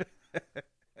go.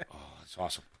 Oh, it's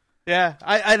awesome. Yeah,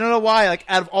 I don't know why. Like,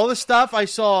 out of all the stuff I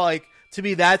saw, like, to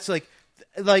me, that's like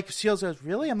Seals goes,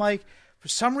 really? I'm like, for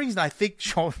some reason, I think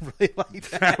Sean would really like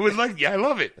that. I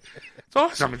love it. It's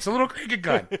awesome. It's a little cricket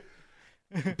gun.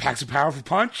 Packs a powerful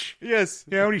punch. Yes.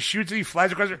 You know, when he shoots it, he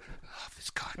flies across. I love this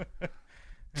gun.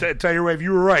 Tell your wife,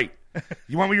 you were right.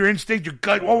 You want your instinct, your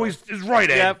gut always is right,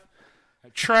 Ed. Yep.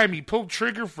 Try me. Pull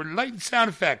trigger for light and sound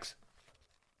effects.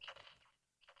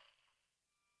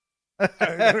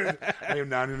 I am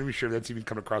not even sure that's even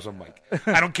come across on mic.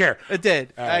 I don't care. It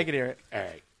did. All I right. can hear it. All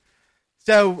right.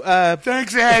 So,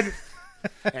 Thanks, Ed.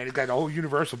 And it's got the whole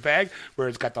Universal bag where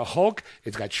it's got the Hulk,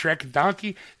 it's got Shrek and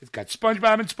Donkey, it's got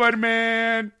SpongeBob and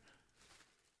Spider-Man.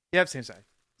 yep, same side.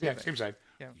 Yeah, same side.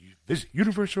 Yeah. Visit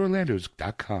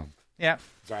universalorlandos.com. Yeah.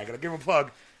 Sorry, I got to give him a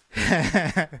plug.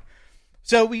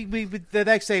 So we the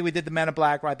next day we did the Men in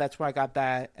Black ride. That's where I got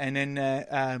that, and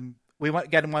then we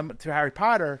went to Harry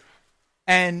Potter.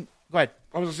 And go ahead.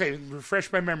 I was going to say,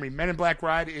 refresh my memory. Men in Black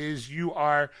ride is you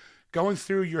are going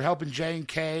through, you're helping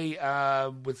J&K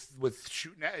with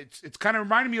shooting. It's kind of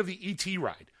reminding me of the E.T.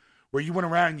 ride where you went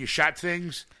around and you shot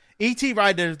things. E.T.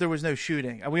 ride, there was no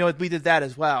shooting. And we did that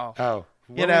as well. Oh.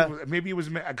 You know, maybe it was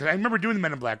because I remember doing the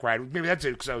Men in Black ride. Maybe that's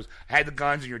it because I had the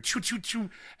guns and you're choo choo choo,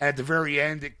 and at the very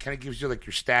end it kind of gives you like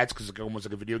your stats because it's almost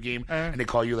like a video game, and they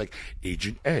call you like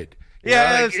Agent Ed.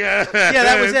 Yeah, yeah,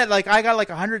 that was it. Like I got like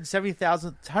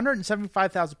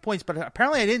 175,000 points, but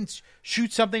apparently I didn't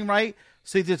shoot something right,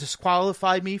 so they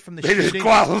disqualified me from the shooting. They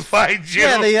disqualified you.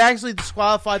 Yeah, they actually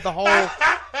disqualified the whole.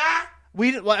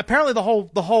 Apparently the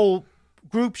whole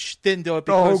group didn't do it.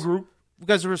 The whole group.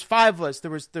 Because there was 5 of us.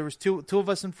 There was two of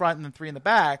us in front and then 3 in the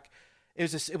back. It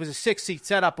was a 6-seat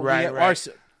setup, but right.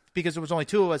 Because there was only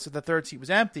 2 of us, so the third seat was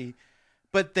empty.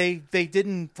 But they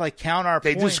didn't like count our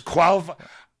They points. disqualified.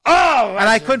 Oh, and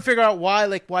I couldn't figure out why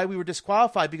we were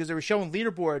disqualified because they were showing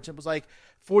leaderboards. It was like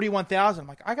 41,000. I'm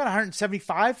like, I got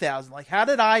 175,000. Like, how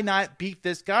did I not beat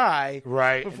this guy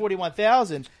for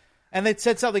 41,000? And they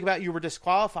said something about you were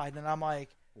disqualified, and I'm like,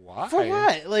 why? For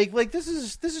what? Like this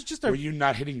is just a. Were you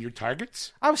not hitting your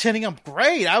targets? I was hitting them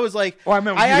great. I was like,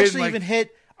 I actually even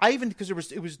hit. Because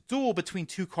it was dual between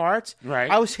 2 carts. Right.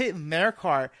 I was hitting their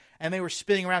cart, and they were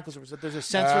spinning around because there's a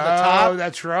sensor at the top. Oh,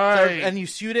 that's right. And you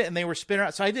shoot it, and they were spinning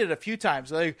around. So I did it a few times.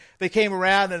 So they came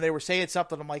around, and they were saying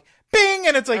something. I'm like, bing!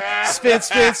 And it's like, spin,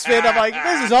 spin, spin. I'm like,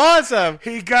 this is awesome.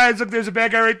 Hey, guys, look, there's a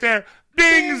bad guy right there.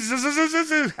 Bing! And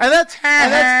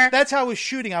that's how I was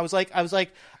shooting. I was like,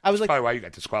 probably why you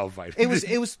got disqualified.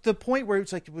 It was the point where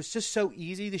it was just so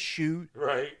easy to shoot.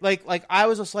 Right. Like I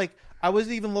was just like, I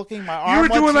wasn't even looking. My arm. You were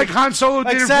doing like Han Solo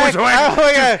did in Force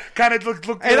Awakens. Kind of look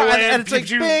and it's like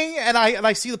bing, and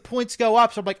I see the points go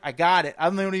up. So I'm like, I got it.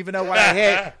 I don't even know what I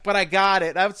hit, but I got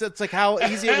it. It's like how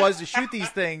easy it was to shoot these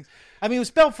things. I mean, it was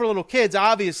built for little kids,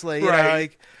 obviously. You know,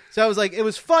 like. So I was like, it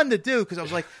was fun to do because I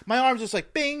was like, my arms just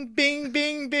like bing, bing,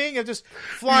 bing, bing, and just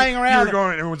flying around. You were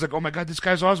going, everyone's like, oh my God, this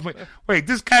guy's awesome. Wait,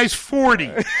 this guy's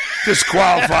 40.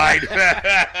 Disqualified.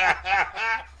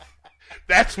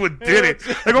 That's what did it.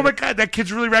 Like, oh my God, that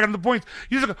kid's really racking up the points.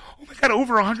 He's like, oh my God,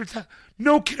 over 100,000.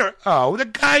 No kid. Oh, the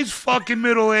guy's fucking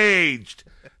middle-aged.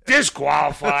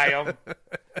 Disqualify him.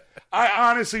 I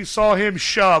honestly saw him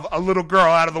shove a little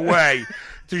girl out of the way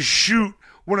to shoot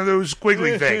one of those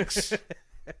squiggly things.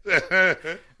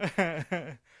 But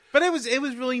it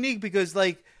was really neat because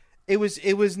like it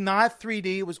was not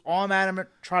 3D, it was all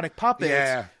animatronic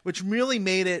puppets, which really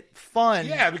made it fun.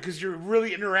 Yeah, because you're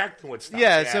really interacting with stuff.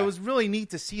 Yeah, so it was really neat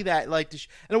to see that. Like, and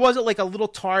it wasn't like a little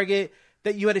target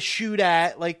that you had to shoot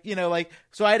at, like, you know, like,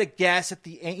 so I had to guess at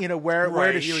the, you know,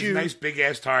 where to shoot. Nice big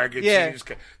ass targets. Yeah,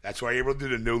 that's why you're able to do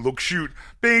the no look shoot.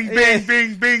 Bing, bing,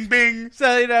 bing, bing, bing.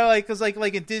 So you know, like, because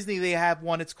like in Disney they have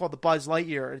one. It's called the Buzz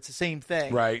Lightyear. It's the same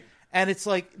thing, right? And it's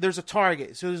like there's a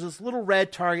target. So there's this little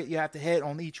red target you have to hit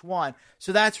on each one.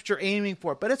 So that's what you're aiming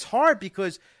for. But it's hard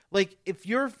because like if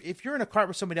you're in a cart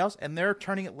with somebody else and they're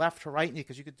turning it left to right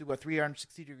because you could do a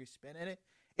 360-degree spin in it.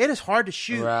 It is hard to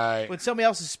shoot when somebody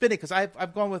else is spinning because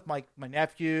I've gone with my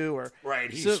nephew or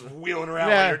he's wheeling around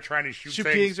while you're trying to shoot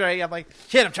things. Right, I'm like,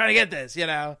 shit, I'm trying to get this, you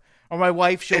know. Or my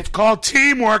wife, it's called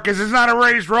teamwork because it's not a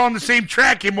race. We're all on the same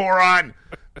track, you moron.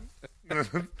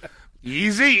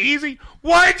 Easy.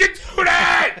 Why'd you do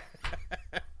that?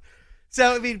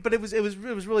 So I mean, but it was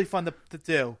really fun to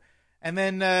do. And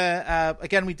then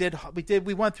again, we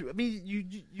went through. I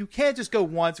mean, you can't just go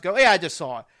once and go, yeah, I just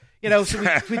saw it. You know, so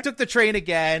we took the train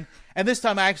again, and this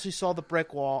time I actually saw the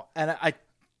brick wall, and I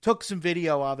took some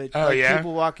video of it.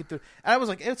 People walking through, and I was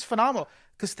like, it's phenomenal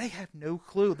because they have no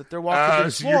clue that they're walking through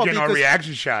the so you're getting all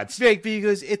reaction shots.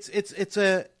 Because it's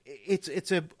a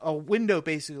window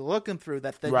basically looking through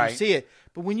that you see it,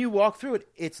 but when you walk through it,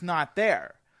 it's not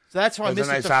there. So that's why I missed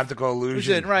a nice optical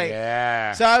illusion, right?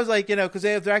 Yeah. So I was like, you know, because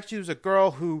there actually was a girl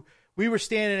who we were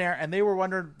standing there, and they were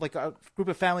wondering, like a group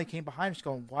of family came behind us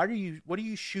going, what are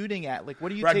you shooting at? Like,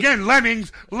 what are you taking? Again,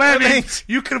 lemmings.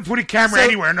 You could have put a camera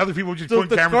anywhere, and other people just put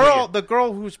cameras at you. The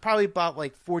girl who was probably about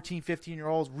like 14,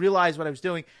 15-year-olds realized what I was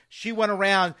doing. She went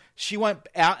around, she went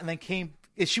out, and then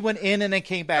she went in and then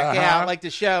came back out, like to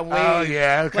show and wave. Oh,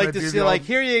 yeah. Like to see, like,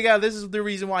 here you go. This is the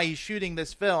reason why he's shooting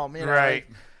this film. You know? Right.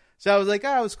 So I was like,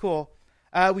 oh, it was cool.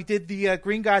 We did the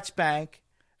Gringotts Bank.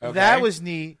 Okay. That was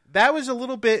neat. That was a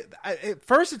little bit. At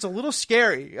first, it's a little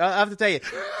scary. I have to tell you,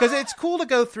 because it's cool to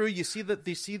go through. You see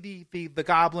the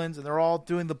goblins, and they're all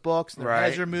doing the books. And their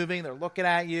heads are moving. They're looking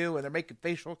at you, and they're making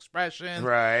facial expressions.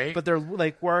 Right. But they're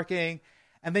like working,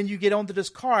 and then you get onto this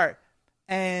cart,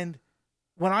 and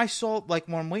when I saw, like,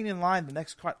 when I'm waiting in line, the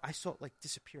next cart, I saw it like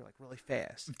disappear like really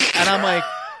fast, and I'm like,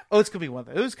 oh, it's gonna be one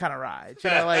of those kind of rides,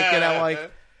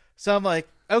 So I'm like,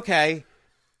 okay.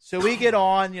 So we get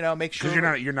on, make sure.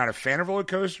 Because you're not a fan of roller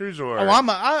coasters, or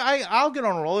I'll get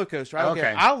on a roller coaster. I don't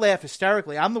care. I'll laugh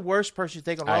hysterically. I'm the worst person to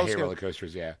take on a roller coaster. I hate roller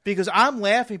coasters, yeah. Because I'm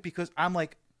laughing because I'm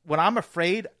like, when I'm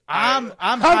afraid, I'm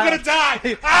gonna die.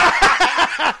 We're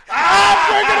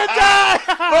gonna die.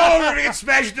 Oh, we're gonna get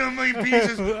smashed into a million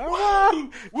pieces.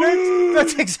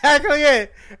 That's exactly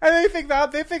it. And they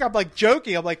think I'm like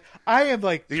joking. I'm like, I am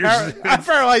like, I'm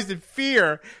paralyzed in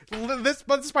fear. This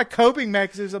is my coping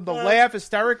mechanism to laugh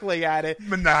hysterically at it.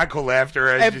 Maniacal laughter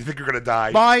as you think you're gonna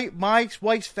die. My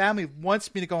wife's family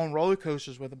wants me to go on roller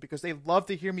coasters with them because they love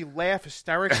to hear me laugh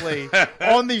hysterically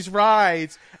on these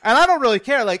rides, and I don't really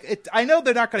care. Like, I know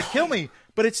they're not going to kill me,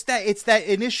 but it's that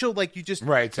initial, like, you just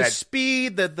the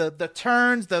speed, the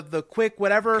turns, the quick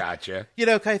whatever, gotcha,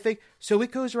 kind of thing. So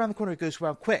it goes around the corner, it goes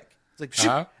around quick. It's like, shoot,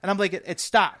 and I'm like, it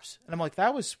stops, and I'm like,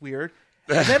 that was weird.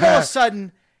 And then all of a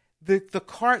sudden,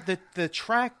 the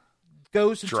track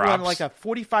goes into like a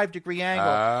 45-degree angle,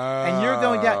 and you're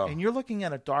going down, and you're looking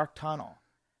at a dark tunnel.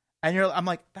 And I'm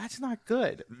like, that's not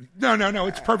good. No.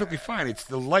 It's perfectly fine. It's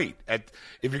the light.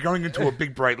 If you're going into a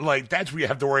big bright light, that's where you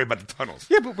have to worry about the tunnels.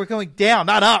 Yeah, but we're going down,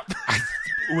 not up.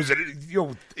 Was it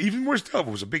even more stuff? If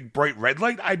it was a big bright red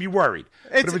light, I'd be worried.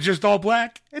 But if it's just all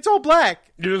black, it's all black.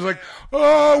 You're just like,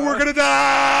 oh, we're gonna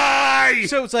die.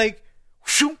 So it's like,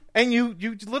 shoot, and you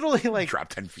literally like drop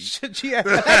 10 feet. Yeah,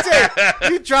 that's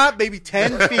it. You drop maybe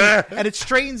 10 feet, and it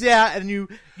straightens out, and you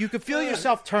can feel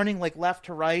yourself turning like left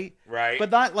to right,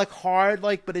 but not like hard,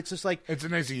 but it's just like it's a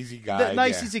nice easy guide.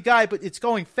 Easy guide, but it's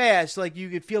going fast. Like you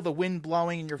could feel the wind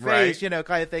blowing in your face, kind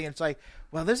of thing. And it's like,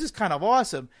 well, this is kind of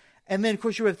awesome. And then of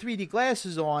course you have 3D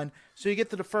glasses on, so you get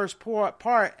to the first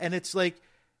part, and it's like,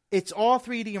 it's all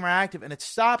 3D interactive, and it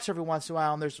stops every once in a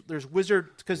while. And there's wizard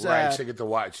because so you get to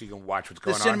watch, so you can watch what's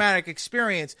going on. The cinematic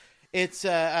experience. It's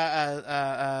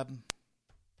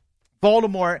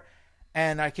Voldemort,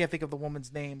 and I can't think of the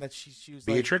woman's name that she was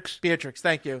Beatrix. Like, Beatrix,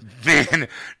 thank you. Man,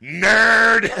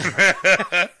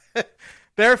 nerd.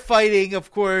 They're fighting,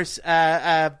 of course.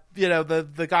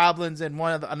 The goblins and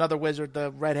another wizard,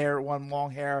 the red hair one,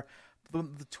 long hair,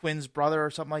 the twins' brother or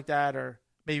something like that, or.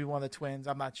 Maybe one of the twins.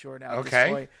 I'm not sure now.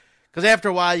 Okay. Because after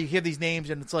a while, you hear these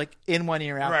names, and it's like in one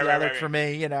ear, out the other for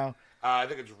me, I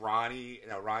think it's Ronnie.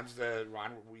 Ron's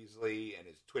Ron Weasley and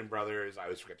his twin brothers. I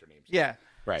always forget their names. Yeah.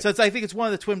 Right. So I think it's one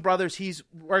of the twin brothers. He's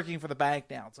working for the bank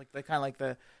now. It's like kind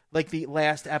of like the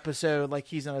last episode. Like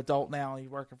he's an adult now, and he's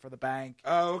working for the bank.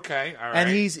 Oh, okay. All right. And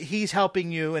he's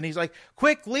helping you, and he's like,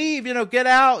 "Quick, leave! Get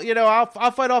out!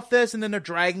 I'll fight off this." And then the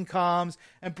dragon comes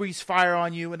and breathes fire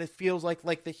on you, and it feels like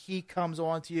the heat comes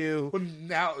onto you. Well,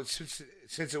 now since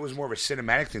it was more of a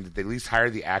cinematic thing, did they at least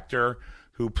hire the actor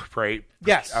who played?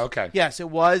 Yes. Okay. Yes, it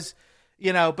was.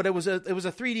 But it was a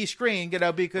 3D screen.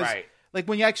 Because. Right. Like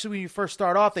when you first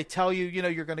start off, they tell you,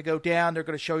 you're going to go down. They're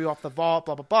going to show you off the vault,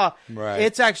 blah, blah, blah. Right.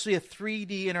 It's actually a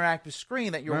 3D interactive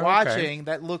screen that you're watching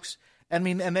that looks, and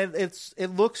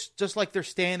it looks just like they're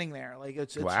standing there. Like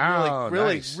it's really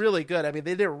nice. Really good. I mean,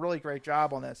 they did a really great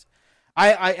job on this.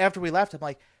 I after we left, I'm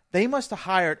like, they must have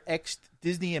hired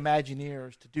ex-Disney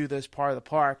Imagineers to do this part of the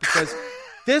park because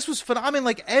this was fun. I mean,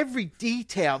 like every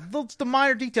detail, the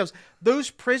minor details,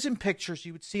 those prison pictures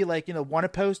you would see, like Warner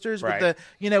posters with the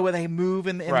where they move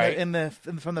in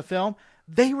from the film.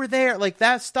 They were there, like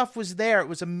that stuff was there. It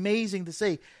was amazing to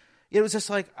see. It was just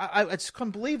like I just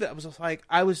couldn't believe it. I was just like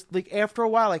after a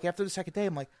while, like after the second day,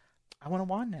 I'm like, I want a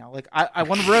wand now. Like I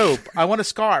want a robe. I want a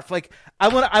scarf. Like I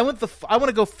want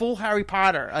to go full Harry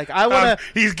Potter. Like I want to.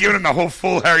 He's giving him the whole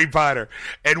full Harry Potter.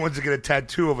 Edwin's gonna get a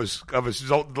tattoo of a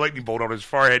lightning bolt on his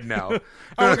forehead now.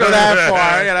 I don't go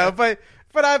that far,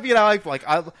 but I'm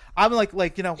like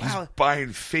wow. He's buying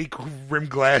fake rim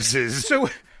glasses. So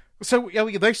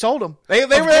they sold them. They were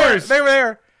there. They were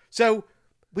there. So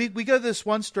we go to this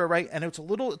one store, right? And it's a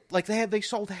little like they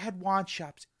had wand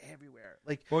shops everywhere.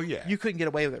 Like, well, yeah, you couldn't get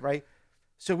away with it, right?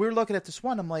 So we were looking at this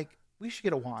one. I'm like, we should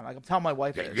get a wand. Like I'm telling my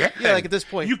wife, like at this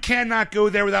point, you cannot go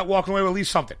there without walking away with at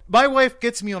least something. My wife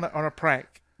gets me on a prank.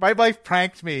 My wife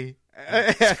pranked me.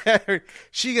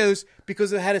 She goes,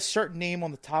 because it had a certain name on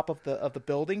the top of the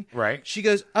building. Right. She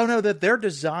goes, oh no, that their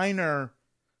designer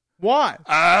wand.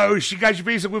 Oh, she got you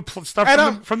basically with stuff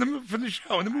from the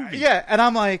show and the movie. Yeah, and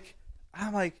I'm like,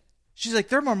 she's like,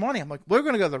 they're more money. I'm like, we're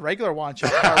gonna go to the regular wand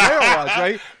shop, our real wands,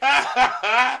 right?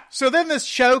 So then this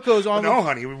show goes on. No,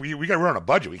 honey, we got to run on a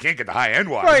budget. We can't get the high end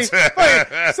ones.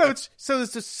 Right. So it's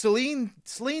the Celine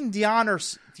Dion or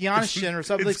Dion or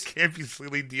something. It can't be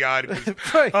Celine Dion.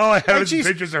 Right. All I have is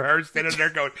pictures of her standing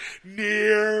there going,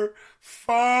 near,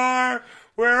 far,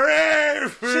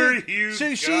 wherever you go.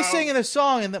 So she's singing a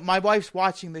song, and my wife's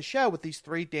watching the show with these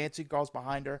 3 dancing girls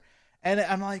behind her. And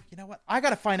I'm like, you know what? I got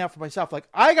to find out for myself. Like,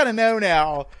 I got to know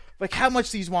now, like, how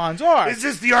much these wands are. Is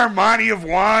this the Armani of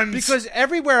wands? Because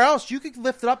everywhere else, you could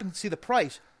lift it up and see the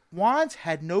price. Wands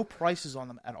had no prices on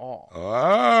them at all. Oh.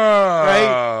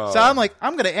 Right? So I'm like,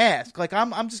 I'm going to ask. Like,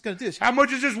 I'm just going to do this. How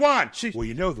much is this wand?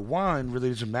 Well, the wand really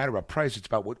doesn't matter about price. It's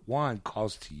about what wand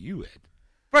costs to you, Ed.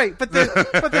 Right, but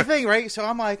the thing, right? So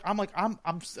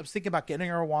I'm thinking about getting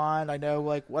her a wand. I know,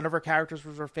 like, one of her characters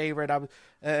was her favorite.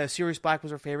 Sirius Black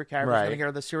was her favorite character. Right. I was going to get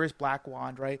her the Sirius Black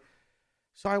wand, right?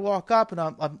 So I walk up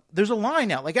and there's a line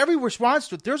now. Like every response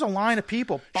to it, there's a line of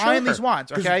people buying these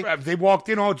wands. Okay, they walked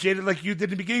in all jaded like you did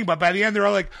in the beginning, but by the end they're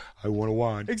all like, "I want a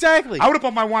wand." Exactly. I would have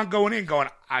bought my wand going in, going,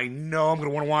 "I know I'm going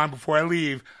to want a wand before I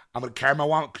leave. I'm going to carry my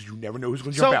wand because you never know who's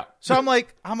going to jump out." So I'm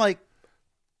like.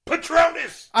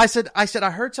 Patronus. I said, I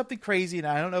heard something crazy, and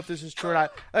I don't know if this is true or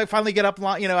not. I finally get up,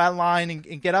 out of line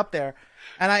and get up there,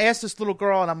 and I asked this little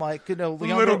girl, and I'm like,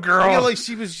 little girl, like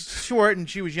she was short and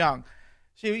she was young.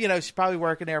 She, she's probably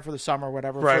working there for the summer or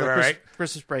whatever, right,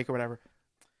 Christmas break or whatever.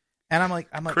 And I'm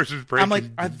like, Christmas break. I'm like,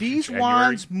 are these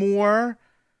wands more?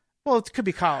 Well, it could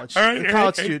be college,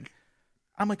 college student.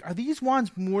 I'm like, are these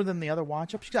wands more than the other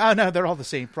wand shops? She goes, oh no, they're all the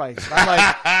same price. And I'm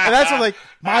like, and that's what, like,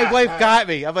 my wife got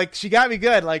me. I'm like, she got me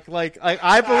good. Like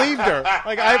I believed her.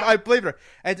 Like I believed her.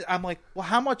 And I'm like, well,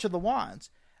 how much are the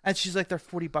wands? And she's like, they're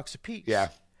 $40 a piece. Yeah.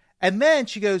 And then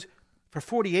she goes, for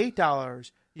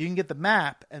 $48, you can get the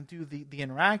map and do the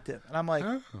interactive. And I'm like,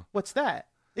 what's that?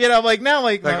 I'm like, now,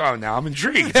 now I'm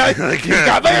intrigued. You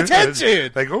got my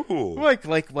attention. Like, ooh. What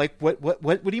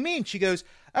do you mean? She goes,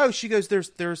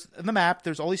 there's in the map,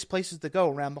 there's all these places to go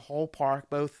around the whole park,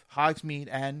 both Hogsmeade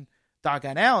and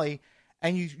Diagon Alley,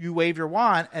 and you wave your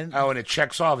wand, and it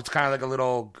checks off. It's kind of like a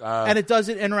little, and it does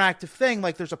an interactive thing,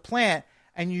 like there's a plant,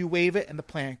 and you wave it, and the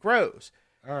plant grows.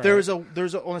 Right. There's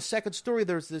on a second story,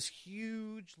 there's this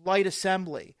huge light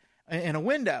assembly in a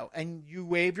window, and you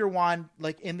wave your wand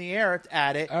like in the air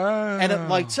at it, and it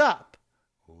lights up.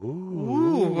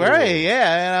 Ooh, right,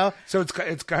 yeah, So it's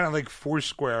kind of like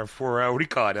Foursquare for what do you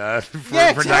call it? For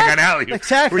exactly. Diagon Alley,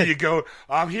 exactly. Where you go,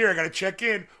 I'm here, I got to check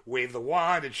in, wave the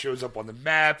wand, it shows up on the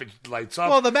map, it lights up.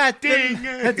 Well, the map ding.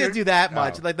 Didn't do that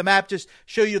much. Like the map just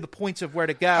show you the points of where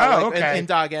to go. Okay. In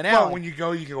Diagon Alley. Well, when you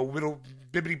go little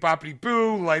bibbity boppity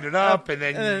boo, light it up, and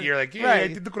then you're like, yeah,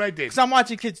 right. Look what I did. Because I'm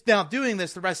watching kids now doing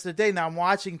this the rest of the day. Now I'm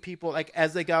watching people like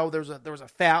as they go. There was a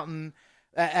fountain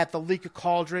at the Leaky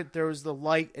Cauldron. There was the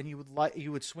light, and you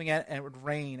would swing at it, and it would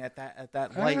rain at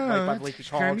that light right by the Leaky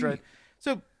Cauldron.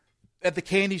 So at the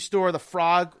candy store, the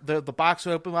frog, the box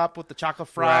would open up with the chocolate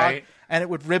frog, right. And it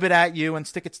would ribbit at you and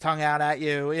stick its tongue out at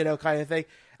you, kind of thing.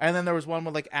 And then there was one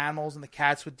with like animals, and the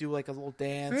cats would do like a little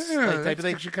dance, type of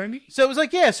thing. Kind of neat. So it was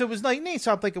like, so it was like neat.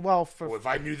 So I'm thinking, well, if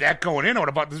I knew that going in, I would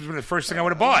have bought. This was the first thing I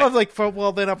would have bought.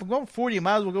 Then if I'm going 40, you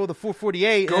might as well go with the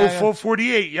 448. Go full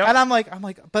 48. Yep. And I'm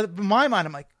like, but in my mind,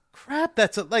 I'm like, crap,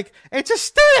 it's a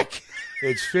stick.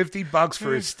 It's $50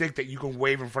 for a stick that you can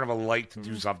wave in front of a light to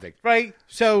do something. Right.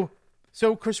 So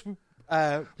Chris.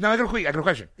 Now I got a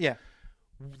question. Yeah.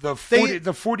 The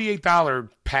 $48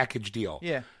 package deal.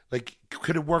 Yeah. Like,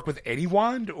 could it work with any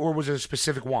wand, or was it a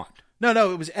specific wand?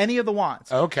 No, it was any of the wands.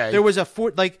 Okay. There was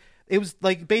it was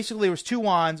like basically there was 2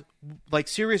 wands. Like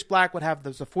Sirius Black would have,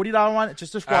 there's a $40 one,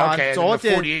 just this wand. Okay, That's and all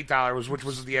the it did. $48 which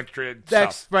was the extra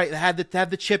That's stuff. right. It had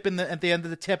the chip at the end of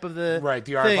the tip of the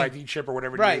the RFID chip or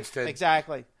whatever it needs to.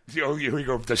 Exactly. Oh, here we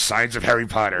go. The signs of Harry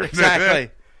Potter.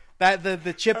 Exactly. That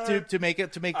the chip to make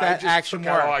that action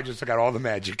work. I just took out all the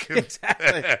magic.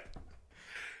 Exactly.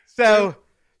 So.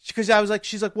 Because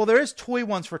she's like, well, there is toy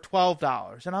ones for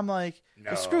 $12, and I'm like,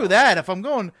 well, screw that. If I'm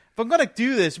gonna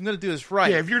do this, I'm gonna do this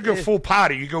right. Yeah, if you're gonna go full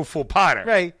Potter, you go full Potter,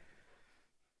 right?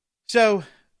 So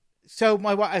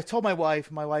I told my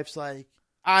wife. My wife's like,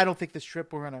 I don't think this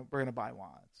trip we're gonna buy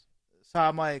wands. So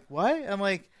I'm like, what? I'm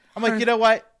like, you know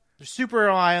what? There's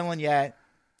Superhero Island yet.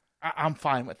 I'm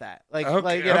fine with that. Like, Okay,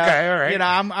 like you know, okay, all right. You know,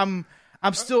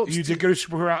 I'm still. You did go to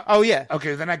Superhero? Oh yeah.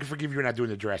 Okay, then I can forgive you for not doing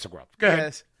the Jurassic World. Go ahead.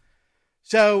 Yes.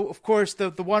 So of course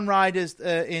the one ride is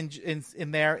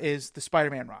in there is the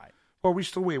Spider-Man ride. Well, we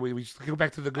still wait. We still go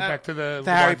back to the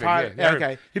Harry Potter. Yeah,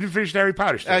 okay, you didn't finish the Harry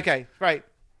Potter stuff. Okay, right.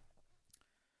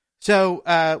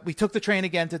 So we took the train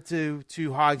again to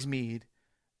Hogsmeade,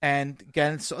 and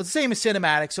again it's the same as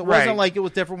cinematic. So it wasn't like it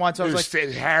was different ones. So I was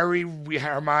like Harry,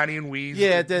 Hermione, and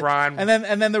Weasley, yeah, Ron,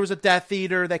 and then there was a Death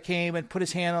Eater that came and put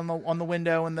his hand on the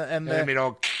window and I mean,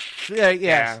 all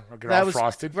yeah, that was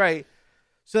frosted, right.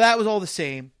 So that was all the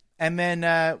same. And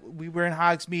then we were in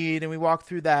Hogsmeade and we walked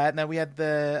through that, and then we had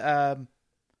the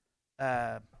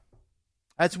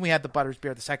that's when we had the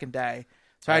Buttersbeer the second day.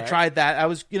 So I tried that. I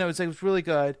was, it was really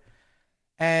good.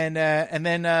 And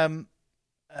then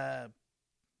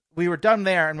we were done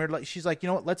there, and she's like, you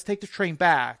know what? Let's take the train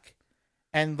back,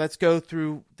 and let's go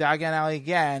through Diagon Alley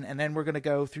again, and then we're going to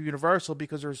go through Universal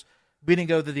because we didn't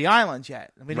go to the islands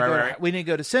yet. We didn't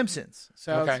go to Simpsons.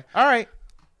 So okay, all right.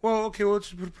 Well, okay. Well,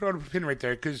 let's put on a pin right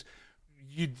there because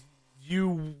you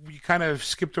kind of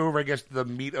skipped over, I guess, the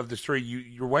meat of the story.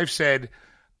 Your wife said,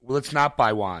 "Well, let's not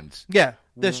buy wands." Yeah,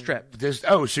 this trip.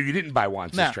 So you didn't buy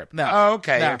wands this trip? No. Oh,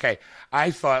 okay, no. okay. I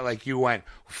thought like you went,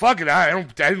 fuck it. I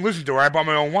didn't listen to her. I bought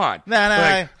my own wand. No.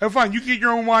 Like, oh, fine. You can get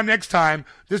your own wand next time.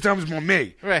 This time it's more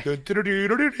me. Right. So,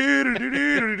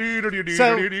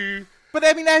 but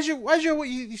I mean, as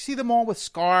you see them all with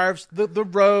scarves, the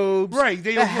robes, right?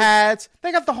 The hats.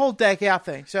 They got the whole deck out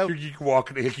thing. So you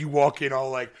walk in all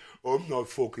like, oh, I'm not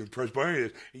fucking impressed by any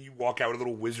of this, and you walk out with a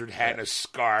little wizard hat and a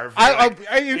scarf.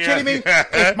 Are you kidding me?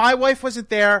 If my wife wasn't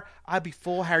there, I'd be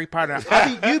full Harry Potter.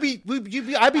 I'd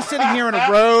be sitting here in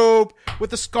a robe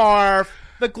with the scarf,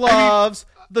 the gloves,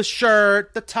 the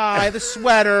shirt, the tie, the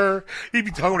sweater. You'd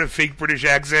be talking with a fake British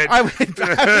accent. I would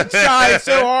try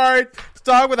so hard.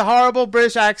 Talk with a horrible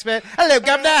British accent. Hello,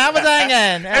 Governor. How was I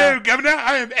again? Hello, Governor.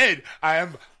 I am Ed. I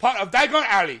am part of Diagon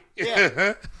Alley.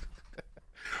 Yeah.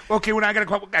 Okay, well, I got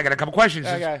a couple questions.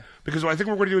 Okay. Because what I think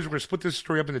we're going to do is we're going to split this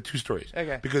story up into two stories.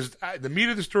 Okay. Because the meat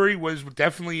of the story was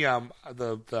definitely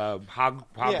the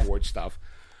Hogwarts stuff.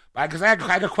 Because I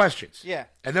got questions. Yeah.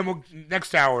 And then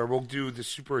next hour we'll do the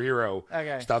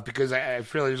superhero stuff because I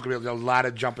feel like there's going to be a lot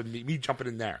of me jumping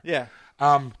in there. Yeah.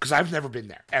 Because I've never been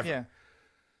there ever. Yeah.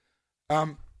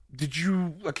 Did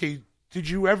you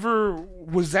ever?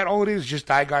 Was that all it is? Just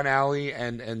Diagon Alley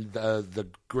and the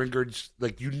Gringotts?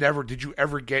 Like did you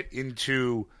ever get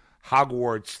into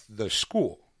Hogwarts, the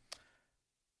school?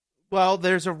 Well,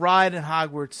 there's a ride in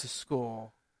Hogwarts to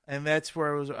school, and that's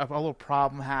where a little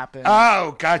problem happened.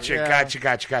 Oh, gotcha.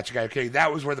 Okay,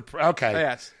 that was where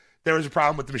Yes. There was a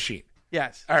problem with the machine.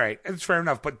 Yes. All right, that's fair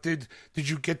enough. But did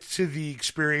you get to the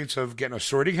experience of getting a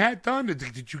sorting hat done?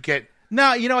 Did you get?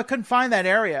 No, I couldn't find that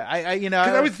area.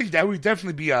 I would think that would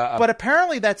definitely be a. But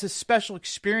apparently, that's a special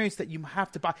experience that you have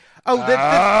to buy.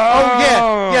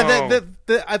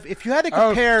 If you had to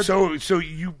compare, so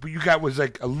you got was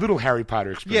like a little Harry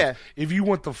Potter experience. Yeah. If you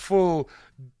want the full,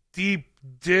 deep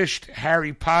dished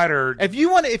Harry Potter, if you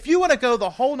want to go the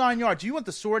whole 9 yards, you want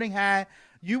the sorting hat.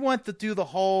 You want to do the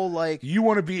whole like. If you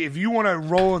want to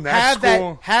roll in that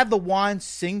school, have the wand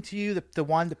sing to you. The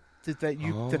wand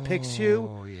that depicts you.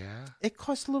 Oh yeah. It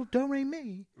costs a little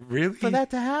do-re-mi. Really? For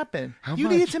that to happen. How you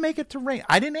much? needed to make it to rain.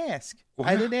 I didn't ask. What?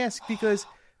 I didn't ask because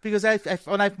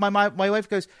my wife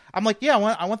goes, I'm like, yeah,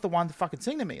 I want the wand to fucking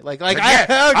sing to me.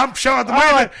 I'm showing out the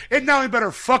money. It not only better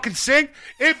fucking sing,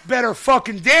 it better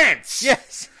fucking dance.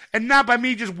 Yes. And not by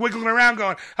me just wiggling around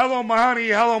going, hello, my honey,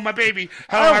 hello, my baby,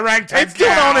 hello, my ragtime It's doing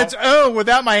on its own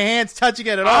without my hands touching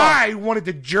it at all. I wanted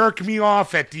to jerk me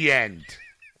off at the end.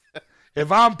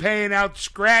 If I'm paying out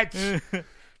scratch...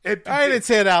 I didn't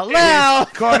say it out loud.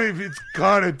 It's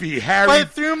gonna be Harry. But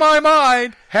through my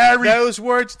mind, Harry. Those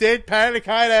words did kind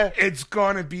of. It's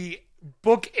gonna be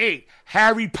book 8,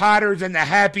 Harry Potter's and the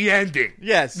happy ending.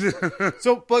 Yes.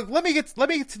 So, but let me get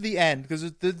to the end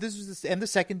because this was the end of the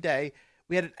second day.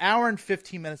 We had an hour and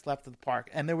 15 minutes left of the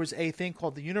park, and there was a thing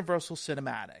called the Universal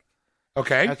Cinematic.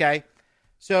 Okay.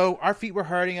 So our feet were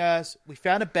hurting us. We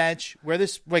found a bench where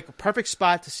this like a perfect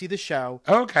spot to see the show.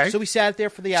 Okay. So we sat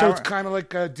there for the hour. So it's kind of like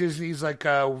Disney's like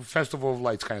Festival of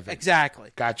Lights kind of thing.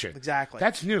 Exactly. Gotcha. Exactly.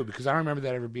 That's new because I don't remember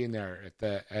that ever being there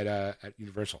at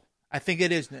Universal. I think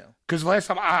it is new. Because the last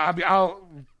time I'll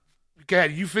go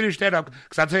ahead. You finish that up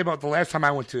because I'll tell you about the last time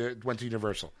I went to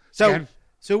Universal. So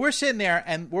So we're sitting there,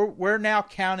 and we're now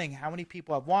counting how many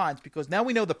people have wands because now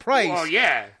we know the price. Well,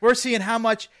 yeah. We're seeing how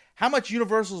much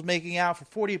Universal's making out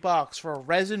for $40 for a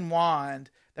resin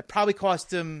wand that probably cost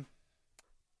them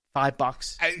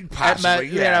 $5. Possibly,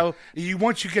 yeah. You know,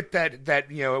 Once you get that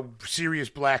serious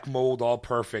black mold all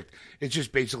perfect, it's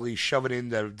just basically shoving in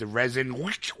the resin.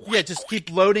 Yeah, just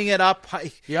keep loading it up,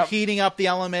 Yep. heating up the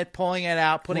element, pulling it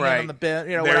out, putting it on the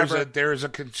bin, whatever. There's a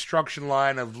construction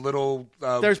line of little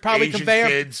There's probably Asian conveyor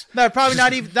kids. No, probably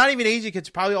not even Asian kids.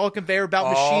 Probably all conveyor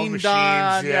belt machines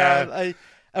done,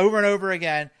 over and over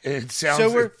again. It sounds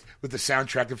So with the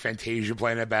soundtrack of Fantasia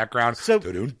playing in the background. So-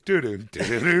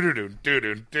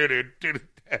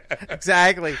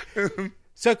 Exactly.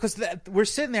 So, because we're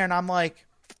sitting there, and I'm like,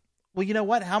 well, you know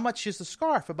what? How much is the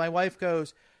scarf? And my wife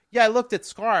goes, yeah, I looked at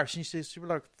scarves, and she says,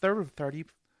 like $38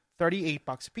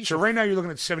 a piece. So right now you're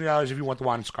looking at $70 if you want the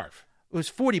wand and scarf. It was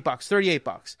 $40,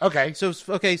 $38. Okay. So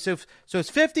it's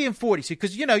 50 and 40. See,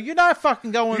 because you're not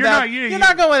fucking going You're without not-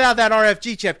 not going without that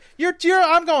RFG chip.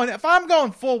 If I'm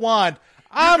going full wand,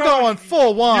 I'm going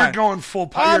full wand. You're going full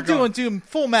power. I'm doing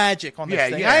full magic on this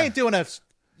thing. Yeah. I ain't doing a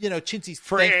chintzy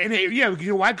thing. You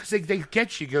know why? Because they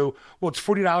get you. Go, well, it's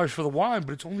 $40 for the wand,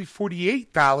 but it's only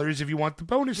 $48 if you want the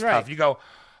bonus stuff. You go,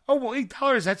 oh well,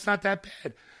 $8. That's not that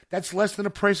bad. That's less than the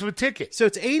price of a ticket. So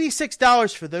it's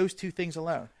 $86 for those two things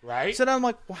alone. Right. So then I'm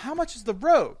like, well, how much is the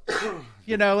robe?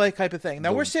 Like type of thing.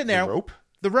 Now we're sitting there. The rope?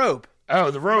 The robe.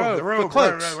 Oh, the robe. The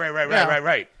cloaks.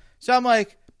 Right. So I'm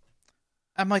like,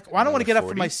 well, I don't want to get up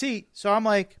from my seat. So I'm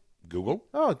like, Google.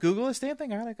 oh, Google this damn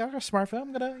thing. I got a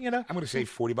smartphone. I'm gonna say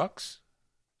 $40.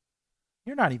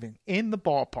 You're not even in the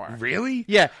ballpark. Really?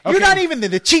 Yeah. Okay. You're not even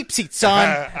in the cheap seat,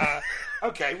 son.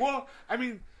 Okay. Well, I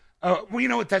mean, you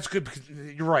know what? That's good because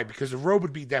you're right because the robe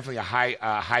would be definitely a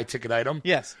high ticket item.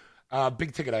 Yes.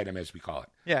 Big ticket item as we call it.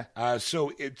 Yeah.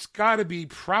 So it's got to be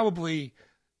probably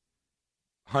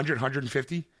 100,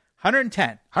 150. 110.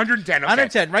 110. Okay.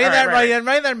 110. Right in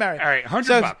there, Mary. All right.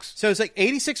 $100. So it's like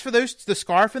 86 for those, the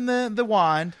scarf and the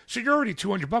wand. So you're already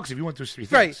 $200 if you want those three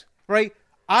things. Right.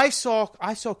 I saw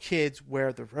kids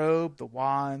wear the robe, the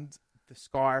wand, the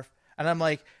scarf, and I'm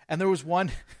like, and there was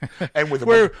one, and with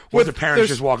the parents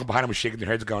just walking behind them, shaking their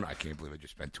heads, going, "I can't believe I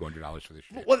just spent $200 for this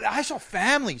shit." Well, I saw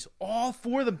families, all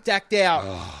four of them decked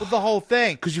out with the whole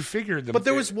thing. Because you figured them. But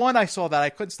there was one I saw that I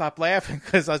couldn't stop laughing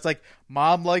because I was like,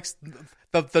 "Mom likes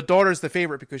the daughter's the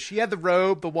favorite because she had the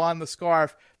robe, the wand, the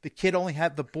scarf. The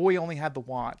boy only had the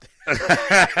wand."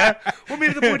 Well,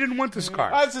 maybe the boy didn't want the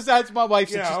scarf. That's my wife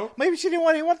said. Maybe she didn't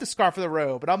want the scarf or the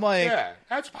robe. But I'm like, yeah,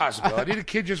 that's a possibility. The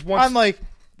kid just wants. I'm like,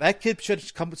 that kid should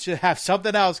have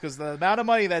something else because the amount of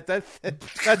money that's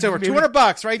over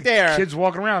 $200 right there. Kid's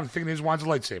walking around thinking his wand's a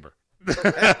lightsaber.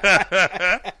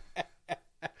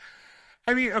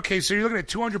 I mean, okay, so you're looking at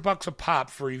 $200 a pop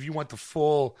for if you want the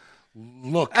full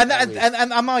look. And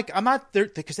I'm like, I'm not there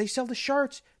because they sell the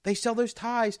shirts, they sell those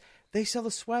ties, they sell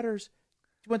the sweaters.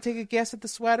 Do you want to take a guess at the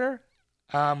sweater?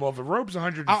 Well, the robe's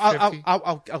 $150.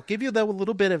 I'll give you a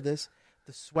little bit of this.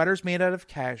 The sweater's made out of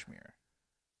cashmere.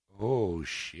 Oh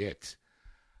shit!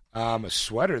 A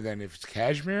sweater then, if it's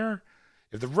cashmere.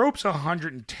 If the rope's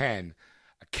 110,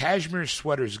 a cashmere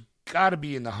sweater's got to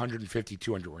be in the 150,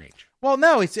 200 range. Well,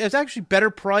 no, it's actually better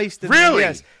priced than really.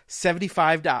 Yes,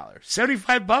 $75.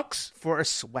 $75 for a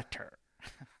sweater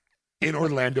in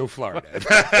Orlando, Florida.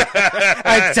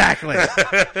 Exactly.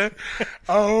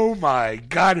 Oh my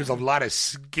God! There's a lot of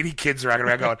skinny kids around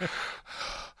going,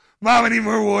 "Mom, I need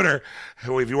more water."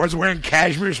 If he wasn't wearing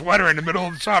cashmere sweater in the middle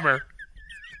of summer,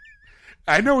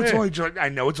 I know it's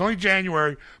only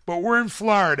January, but we're in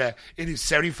Florida. It is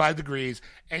 75 degrees,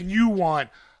 and you want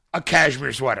a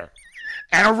cashmere sweater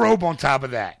and a robe on top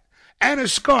of that and a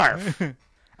scarf.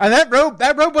 And that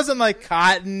robe wasn't like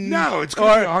cotton. No, it's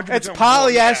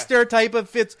polyester type of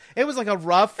fits. It was like a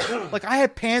rough. Like I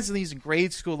had pants in these in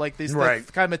grade school, like this kind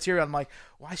of material. I'm like,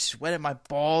 well, I sweated my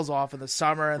balls off in the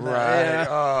summer. And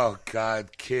Oh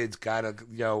God, kids gotta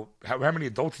how many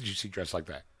adults did you see dressed like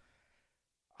that?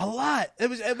 A lot. It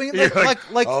was. I mean, like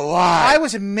a lot. I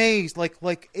was amazed.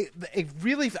 It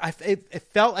really. I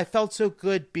felt so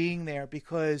good being there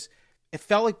because it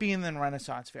felt like being in the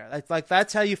Renaissance Fair. Like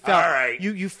that's how you felt. All right.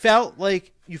 You felt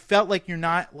like you're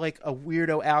not like a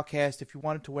weirdo outcast if you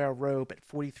wanted to wear a robe at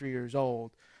 43 years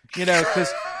old.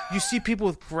 Because you see people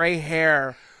with gray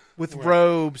hair with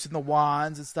robes and the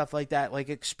wands and stuff like that, like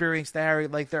experience they're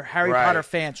Harry Potter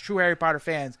fans, true Harry Potter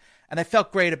fans. And I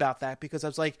felt great about that because I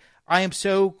was like, I am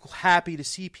so happy to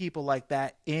see people like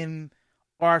that in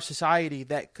our society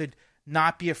that could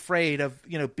not be afraid of,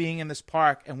 being in this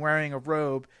park and wearing a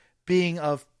robe, being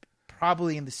of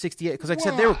probably in the 68, because like I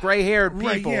said, they were gray-haired people.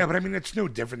 Right, yeah, but I mean, it's no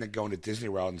different than going to Disney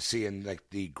World and seeing like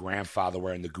the grandfather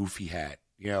wearing the goofy hat,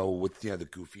 with the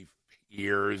goofy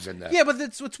ears and the... Yeah, but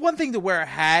it's one thing to wear a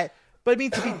hat, but I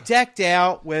mean to be decked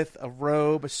out with a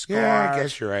robe, a scarf. Yeah, I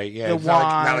guess you're right. Yeah, it's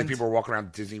not like people are walking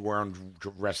around Disney wearing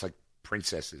dressed like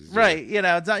princesses. Right,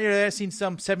 it's not you're there seeing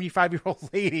some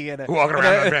 75-year-old lady walking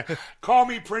around. Call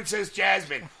me Princess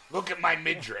Jasmine. Look at my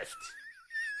midriff.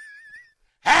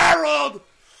 Harold.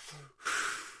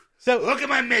 So look at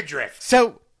my midriff.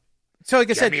 So like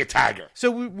I said, me a tiger.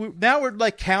 So now we're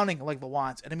like counting like the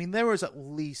wands, and I mean there was at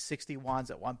least 60 wands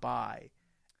that went by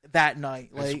that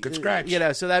night. That's like a good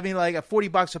scratch. So that means like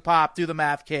 $40 a pop. Do the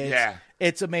math, kids. Yeah,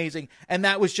 it's amazing, and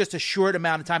that was just a short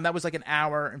amount of time. That was like an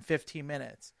hour and 15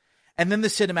 minutes. And then the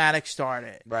cinematic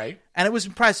started. Right. And it was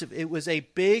impressive. It was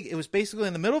basically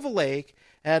in the middle of a lake.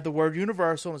 It had the word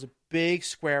Universal. It was a big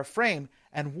square frame.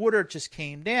 And water just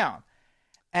came down.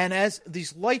 And as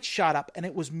these lights shot up, and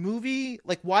it was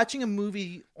like watching a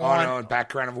movie on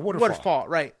background of a waterfall. Waterfall,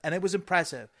 right. And it was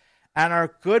impressive. And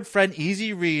our good friend,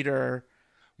 Easy Reader,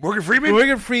 Morgan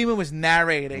Freeman was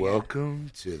narrating. Welcome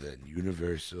to the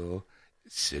Universal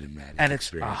Cinematic and it's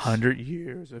experience. 100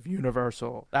 years of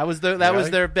Universal. That was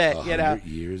their bet. 100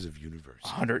 years of Universal.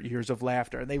 100 years of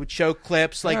laughter, and they would show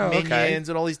clips like Minions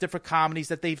and all these different comedies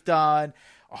that they've done.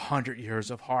 100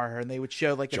 years of horror, and they would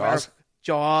show like Jaws,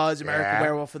 American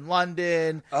Werewolf in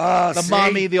London, The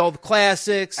Mummy, the old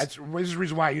classics. This is the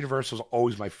reason why Universal is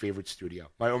always my favorite studio,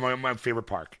 my favorite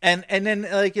park. And then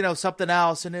like something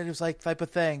else, and it was like type of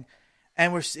thing.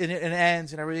 And it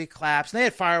ends, and everybody claps. And they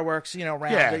had fireworks,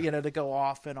 around it, to go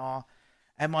off and all.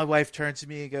 And my wife turns to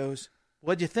me and goes,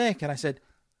 "What'd you think?" And I said,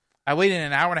 "I waited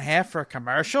an hour and a half for a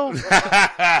commercial."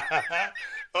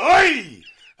 Oi!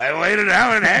 I waited an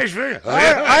hour and a half for.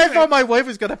 I thought my wife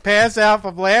was going to pass out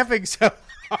from laughing so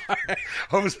hard.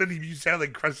 All of a sudden, you sound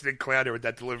like Krusty Clowner with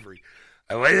that delivery.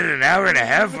 I waited an hour and a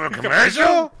half for a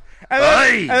commercial.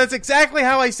 And that's exactly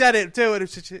how I said it too.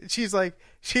 And she was like,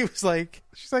 "You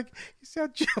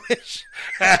sound Jewish."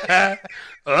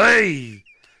 Oi,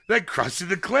 that Krusty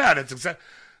the Clown. That's exactly.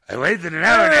 I waited an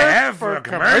hour and a half for a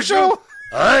commercial.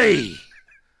 Oi.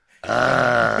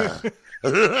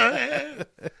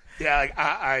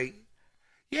 Yeah,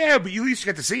 yeah, but you at least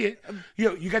got to see it.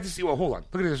 You got to see. Well, hold on.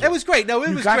 Look at this. It was great. No,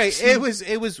 it was great. It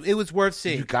was worth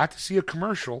seeing. You got to see a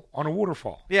commercial on a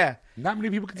waterfall. Yeah, not many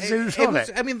people can say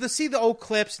that. I mean, to see the old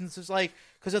clips and it's like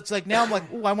because it's like now I'm like,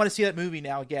 oh, I want to see that movie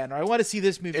now again, or I want to see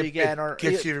this movie again, or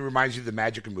it reminds you of the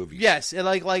magic of movies. Yes, and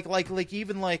like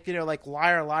even like like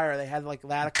Liar Liar, they had like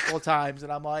that a couple of times,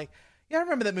 and I'm like, yeah, I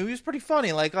remember that movie. It was pretty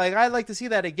funny. Like I'd like to see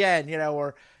that again,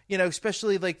 or.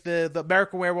 Especially like the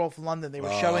American Werewolf in London, they were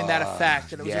showing that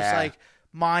effect, and it was just like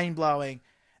mind blowing,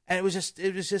 and it was just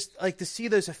like to see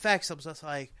those effects. I was just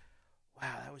like,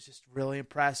 wow, that was just really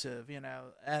impressive,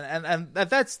 and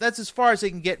that's as far as they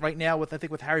can get right now with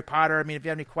Harry Potter. I mean, if you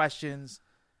have any questions,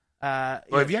 if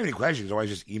you have any questions, always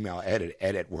just email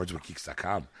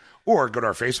ed@wordswithgeeks.com or go to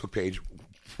our Facebook page,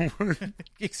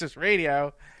 Geeks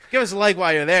Radio. Give us a like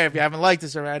while you're there if you haven't liked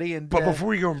us already. But before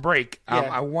we go and break,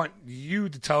 I want you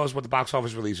to tell us what the box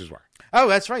office releases were. Oh,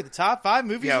 that's right. The top 5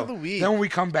 movies of the week. Then when we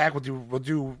come back, we'll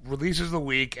do releases of the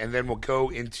week, and then we'll go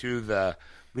into the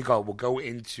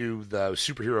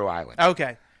superhero island.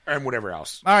 Okay. And whatever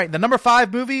else. All right. The number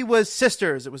 5 movie was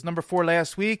Sisters. It was number 4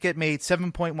 last week. It made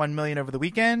 $7.1 million over the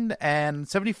weekend and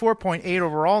 $74.8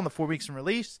 overall in the 4 weeks in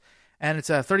release. And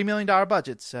it's a $30 million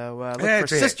budget. So look for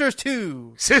Sisters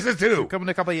 2. Sisters 2. Coming in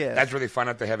a couple of years. That's where they find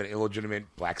out they have an illegitimate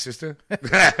black sister.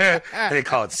 And they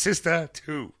call it Sister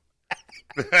 2.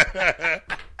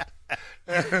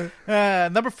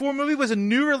 Number 4 movie was a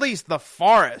new release, The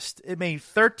Forest. It made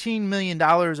 $13 million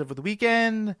over the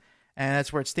weekend. And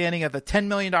that's where it's standing at the $10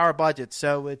 million budget.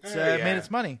 So it's made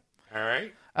its money. All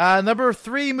right. Number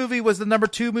 3 movie was the number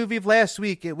 2 movie of last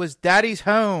week. It was Daddy's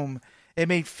Home. It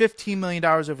made $15 million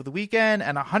over the weekend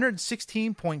and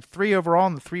 $116.3 overall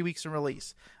in the 3 weeks in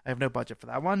release. I have no budget for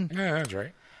that one. Yeah, that's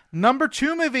right. Number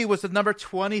 2 movie was the number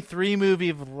 23 movie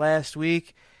of last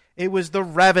week. It was The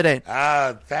Revenant.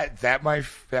 That my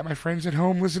friends at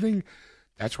home listening,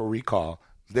 that's what we call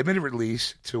limited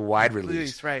release to wide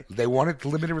release. Right. They wanted the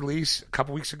limited release a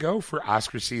couple weeks ago for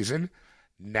Oscar season.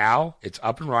 Now it's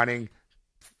up and running.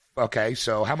 Okay,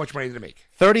 so how much money did it make?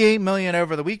 $38 million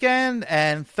over the weekend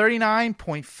and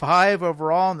 $39.5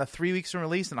 overall in the 3 weeks in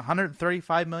release and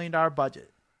 $135 million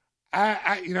budget.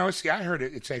 I heard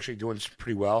it's actually doing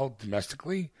pretty well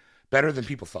domestically, better than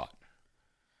people thought.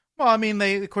 Well, I mean,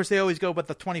 they always go with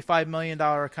the $25 million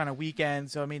kind of weekend.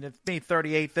 So I mean, it made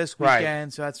 38 this weekend,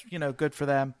 right. So that's good for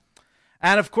them.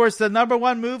 And of course, the number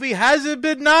one movie hasn't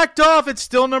been knocked off. It's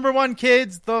still number one,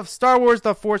 kids. The Star Wars: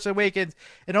 The Force Awakens.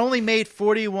 It only made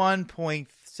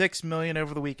 $41.6 million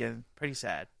over the weekend. Pretty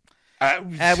sad.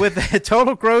 And with a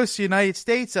total gross United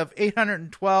States of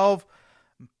 $812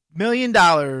 million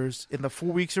in the 4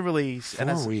 weeks of release.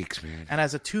 4 weeks, man. And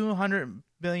has a $200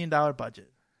 million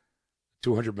budget.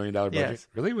 $200 million budget? Yes.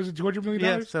 Really? Was it $200 million?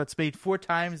 Yeah, so it's made 4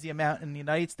 times the amount in the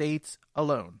United States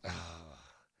alone.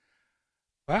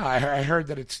 Wow, I heard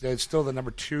that it's still the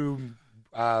number 2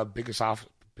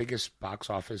 biggest box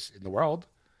office in the world.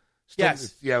 Still,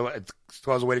 Yes. It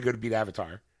still has a way to go to beat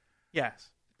Avatar.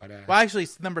 Yes. But, Well, actually,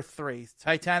 it's number 3.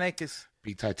 Titanic is...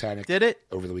 beat Titanic. Did it?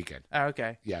 Over the weekend. Oh,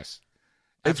 okay. Yes.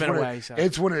 I've been away, so...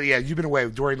 It's one of you've been away.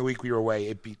 During the week we were away,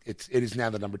 it is now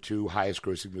the number 2 highest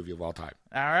grossing movie of all time.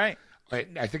 All right.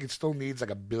 I think it still needs like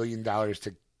 $1 billion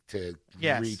to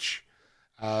Yes. reach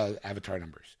Avatar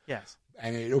numbers. Yes.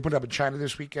 And it opened up in China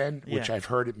this weekend, which Yeah. I've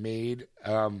heard it made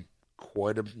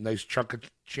quite a nice chunk of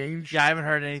change. Yeah, I haven't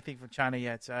heard anything from China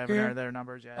yet, so I haven't heard their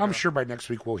numbers yet. I'm sure by next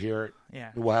week we'll hear it.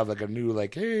 Yeah. We'll have like a new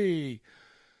hey.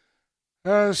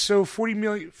 So $40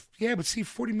 million. Yeah, but see,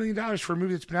 $40 million for a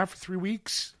movie that's been out for 3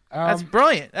 weeks. That's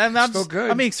brilliant. And I'm still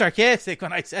good. I'm being sarcastic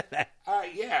when I said that.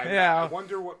 Yeah. I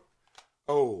wonder what.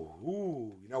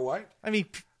 Oh, you know what? I mean,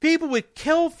 people would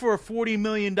kill for a $40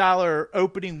 million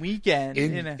opening weekend.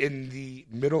 In the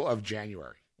middle of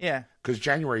January. Yeah. Because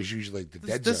January is usually the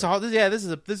dead This zone.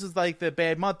 is like the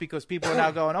bad month because people are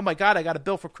now going, oh my God, I got a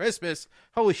bill for Christmas.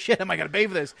 Holy shit, am I going to pay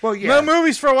for this? Well, yeah. No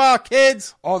movies for a while,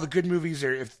 kids. All the good movies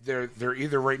are they're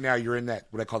either right now you're in that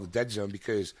what I call the dead zone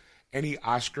because any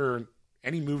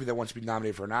movie that wants to be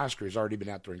nominated for an Oscar has already been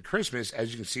out during Christmas,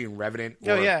 as you can see in Revenant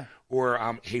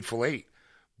or Hateful Eight.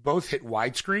 Both hit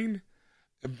widescreen,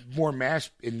 more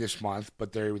mass in this month,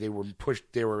 but they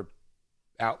were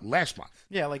out last month.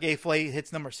 Yeah, like Hateful Eight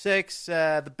hits number 6.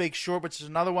 The Big Short, which is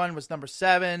another one, was number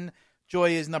 7.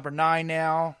 Joy is number 9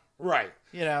 now. Right.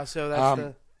 So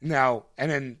that's now, and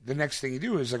then the next thing you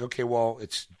do is like, okay, well,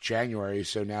 it's January,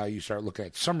 so now you start looking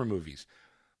at summer movies.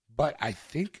 But I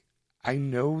think I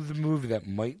know the movie that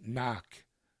might knock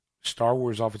Star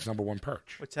Wars off its number 1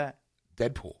 perch. What's that?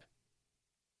 Deadpool.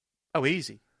 Oh,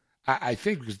 easy. I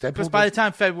think because Deadpool. Because by the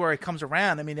time February comes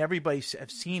around, I mean, everybody's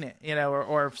have seen it,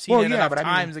 or have seen it enough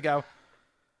times ago.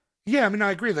 Yeah, I mean,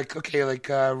 I agree. Like, okay,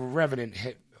 Revenant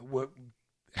hit what?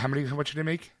 How much did it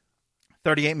make?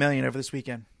 $38 million over this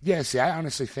weekend. Yeah, see, I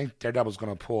honestly think Daredevil's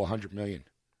going to pull $100 million.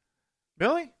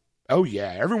 Really? Oh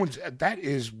yeah, that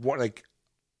is like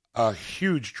a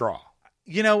huge draw.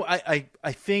 I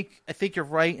think you're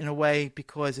right in a way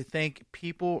because I think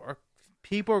people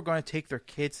are going to take their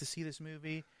kids to see this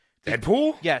movie.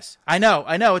 Deadpool? Yes, I know.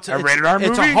 It's a rated R movie.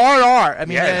 It's a hard R. I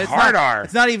mean, it's hard R.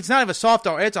 It's not even a soft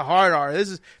R. It's a hard R.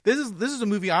 This is a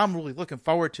movie I'm really looking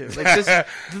forward to. Like this,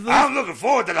 I'm looking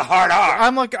forward to the hard R. I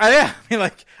am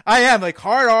like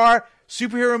hard R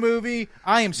superhero movie.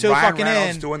 I am so Ryan fucking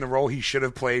Reynolds in. doing the role he should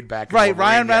have played back. In Right, Wolverine,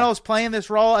 Ryan Reynolds playing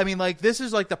this role. I mean, like this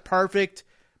is like the perfect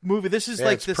movie. This is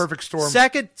like it's this perfect storm.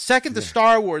 Second to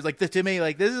Star Wars. Like to me,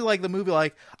 like this is like the movie.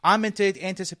 Like I'm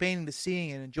anticipating to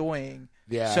seeing and enjoying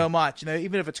so much.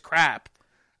 Even if it's crap,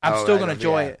 I'm still going to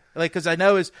enjoy it. Like because I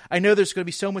know there's going to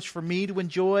be so much for me to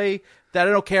enjoy that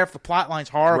I don't care if the plot line's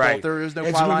horrible. Right. If there is no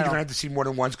it's plot line. You're going to have to see more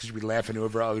than once because you'll be laughing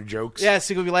over other jokes. Yes,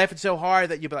 you're going to be laughing so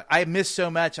hard that you'll be like, I missed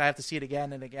so much. I have to see it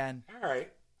again and again. All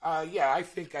right. Yeah, I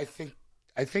think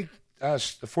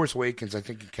The Force Awakens. I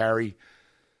think can carry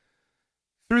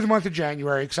through the month of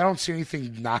January because I don't see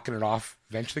anything knocking it off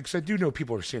eventually because I do know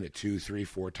people are seeing it 2, 3,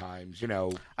 4 times.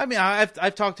 I mean,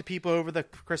 I've talked to people over the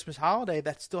Christmas holiday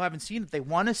that still haven't seen it. They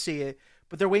want to see it,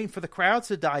 but they're waiting for the crowds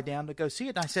to die down to go see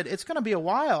it. And I said it's going to be a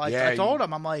while. I told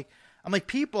them, I'm like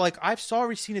people like I've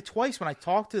already seen it twice when I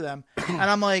talked to them, and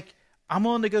I'm like I'm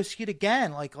willing to go see it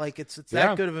again. Like it's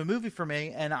that good of a movie for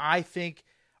me, and I think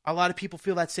a lot of people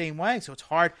feel that same way. So it's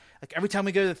hard. Like every time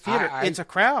we go to the theater, it's a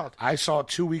crowd. I saw it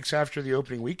 2 weeks after the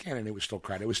opening weekend, and it was still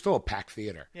crowded. It was still a packed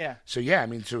theater. Yeah. So yeah, I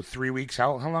mean, 3 weeks.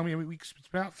 How long many weeks? It's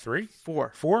been out 3,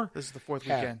 4. This is the 4th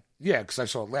weekend. Yeah, because I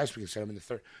saw it last week instead. I'm in the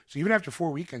 3rd. So even after 4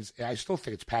 weekends, I still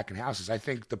think it's packing houses. I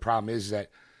think the problem is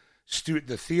that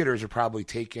the theaters are probably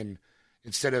taking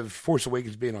instead of Force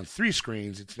Awakens being on 3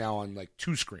 screens, it's now on like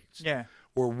 2 screens. Yeah.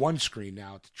 Or 1 screen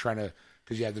now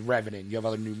because you have the Revenant, you have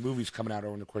other new movies coming out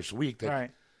over the course of the week.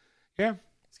 Right. Yeah.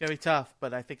 It's gonna be tough,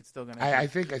 but I think it's still gonna. I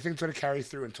think it's gonna carry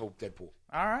through until Deadpool.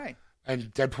 All right.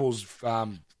 And Deadpool's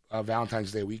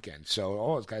Valentine's Day weekend, so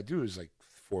all it's got to do is like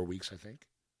 4 weeks, I think.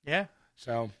 Yeah.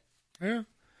 So, yeah.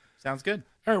 Sounds good.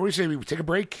 All right, what do you say? We take a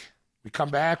break. We come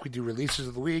back, we do releases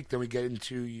of the week, then we get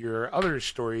into your other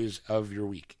stories of your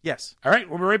week. Yes. All right,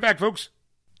 we'll be right back, folks.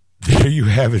 There you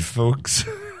have it, folks.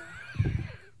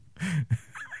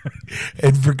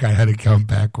 Ed forgot how to count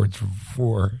backwards from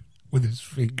 4 with his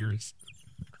fingers.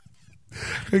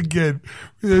 Again,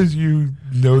 for those of you who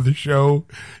know the show,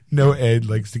 know Ed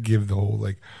likes to give the whole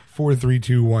 4, 3,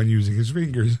 2, 1 using his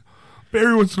fingers. But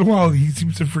every once in a while, he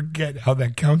seems to forget how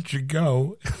that count should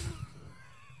go.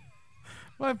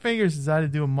 My fingers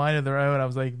decided to do a mind of their own. I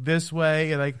was like this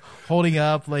way and holding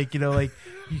up,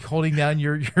 holding down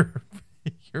your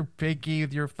pinky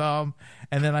with your thumb,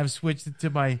 and then I've switched it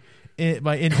to my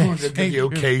index The finger.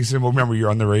 okay symbol. Remember, you're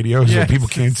on the radio, so Yes. people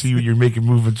can't see you. You're making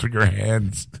movements with your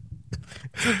hands.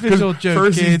 It's a visual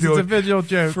joke, kids. It's a visual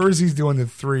joke. First, he's doing the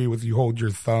 3 with you hold your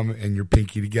thumb and your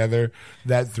pinky together,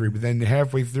 that 3. But then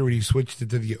halfway through it, he switched it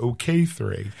to the okay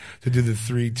 3 to do the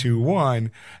 3, 2,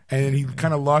 1. And then he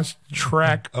kind of lost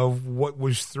track of what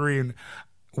was 3 and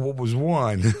what was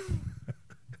 1.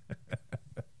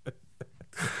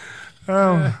 Oh,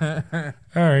 all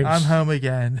right. I'm home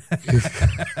again.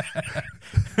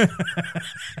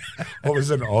 All of a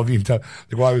sudden, all the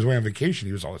while I was away on vacation,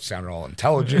 he was sounded all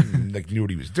intelligent and knew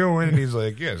what he was doing. And he's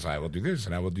like, "Yes, I will do this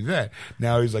and I will do that."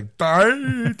 Now he's like,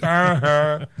 must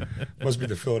be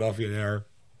the Philadelphia error.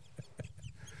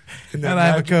 And I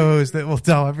have a co-host that will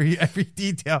tell every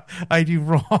detail I do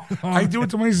wrong. I do it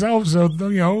to myself, so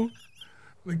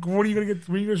what are you gonna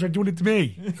start doing it to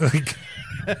me?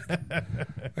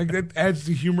 That adds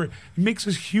to humor. It makes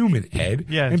us human, Ed.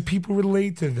 Yes. And people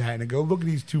relate to that and they go, look at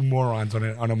these two morons on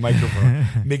a microphone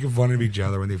making fun of each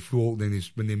other when they fool,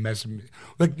 when they mess.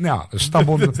 Now, they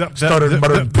stumbled, started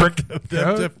muttering prick.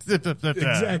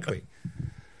 Exactly.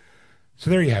 So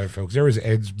there you have it, folks. There was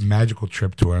Ed's magical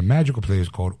trip to a magical place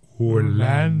called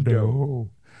Orlando.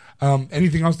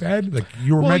 Anything else to add?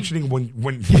 You were mentioning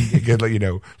when again, let you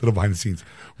know, little behind the scenes.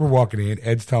 We're walking in.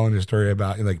 Ed's telling a story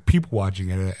about people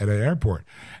watching at an airport,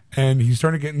 and he's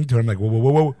starting to get into it. I'm like,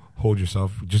 whoa, hold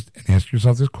yourself. Just ask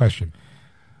yourself this question: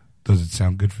 does it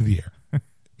sound good for the air?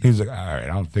 He's like, all right, I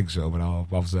don't think so, but I'll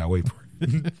wait for it.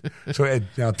 So Ed,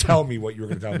 now tell me what you were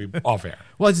going to tell me off air.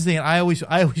 Well, that's the thing. I always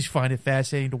find it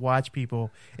fascinating to watch people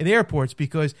in airports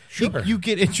because you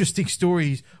get interesting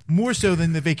stories more so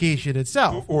than the vacation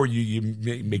itself. Or you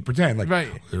make pretend right.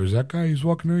 There's that guy. He's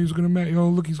walking there. He's going to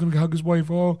look. He's going to hug his wife.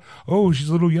 Oh, she's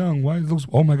a little young. Why?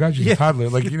 Oh my God, she's a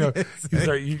toddler.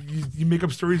 You make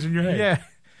up stories in your head. Yeah,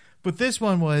 but this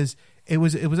one was. It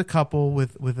was a couple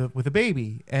with a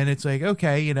baby, and it's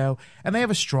okay, and they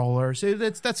have a stroller, so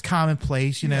that's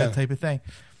commonplace, type of thing.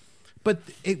 But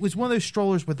it was one of those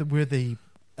strollers where the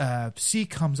seat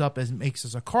comes up as makes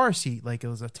as a car seat, like it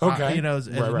was a top, as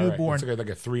a newborn, It's like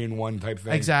a 3-in-1 type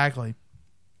thing. Exactly.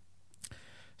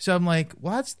 So I'm like,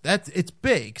 well, that's it's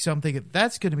big, so I'm thinking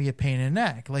that's going to be a pain in the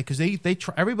neck, because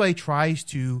everybody tries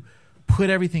to put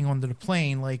everything onto the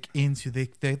plane, into the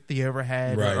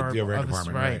overhead, right? The overhead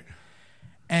compartment, right?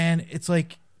 And it's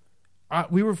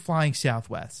we were flying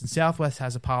Southwest, and Southwest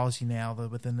has a policy now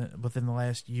that within the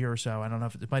last year or so, I don't know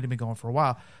if it might have been going for a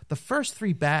while, the first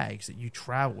 3 bags that you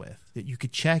travel with that you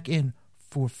could check in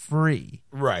for free.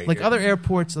 Right. Other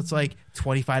airports, it's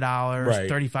 $25, right.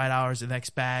 $35 the next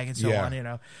bag, and so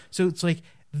on, So it's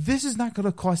this is not going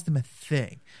to cost them a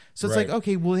thing. So it's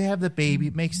okay, well, they have the baby.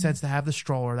 It makes sense to have the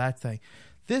stroller, that thing.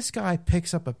 This guy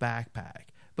picks up a backpack,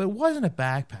 but it wasn't a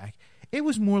backpack. It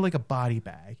was more like a body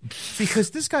bag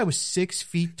because this guy was 6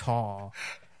 feet tall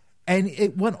and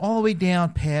it went all the way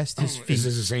down past his feet. Is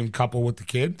this the same couple with the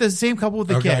kid? The same couple with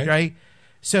the kid, right?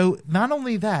 So not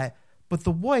only that, but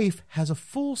the wife has a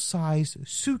full-size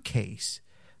suitcase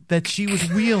that she was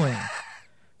wheeling.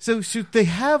 So they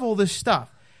have all this stuff.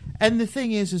 And the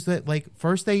thing is that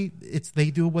first they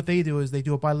do what they do is they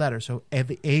do it by letter. So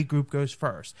the A group goes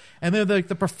first, and they're the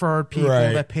preferred people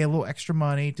that pay a little extra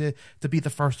money to be the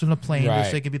first on the plane,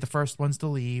 so they can be the first ones to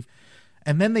leave.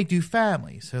 And then they do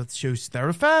family, so it shows they're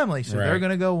a family, so they're going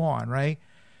to go on, right?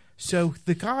 So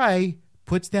the guy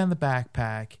puts down the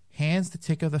backpack, hands the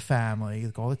ticket of the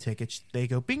family, all the tickets. They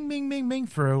go bing, bing, bing, bing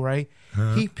through, right?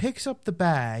 He picks up the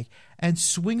bag and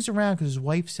swings around because his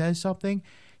wife says something.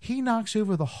 He knocks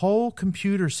over the whole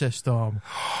computer system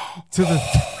to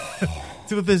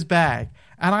this bag.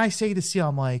 And I say to Seal,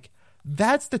 I'm like,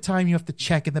 that's the time you have to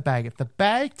check in the bag. If the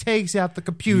bag takes out the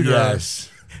computer, that's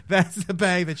the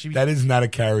bag that you... That is not a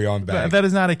carry-on bag. That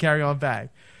is not a carry-on bag.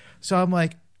 So I'm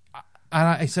like... And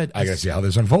I said... I got to see how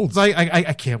this unfolds. I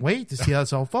can't wait to see how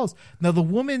this unfolds. Now, the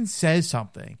woman says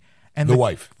something. And the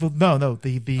wife? The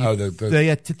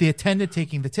attendant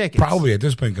taking the tickets. Probably at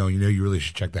this point going, you really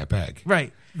should check that bag.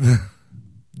 Right.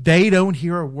 They don't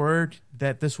hear a word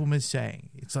that this woman's saying.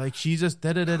 It's like she's just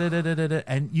da da da da da da da,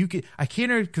 and I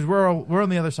can't hear because we're on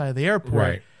the other side of the airport.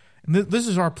 Right. And this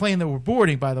is our plane that we're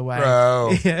boarding, by the way.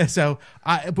 Oh. Yeah, so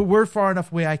but we're far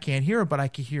enough away I can't hear her, but I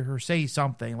can hear her say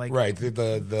something like Right.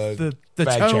 The the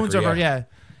tones of her. Yeah.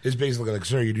 It's basically like,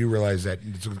 sir, you do realize that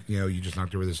you just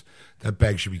knocked over this. That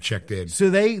bag should be checked in. So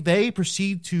they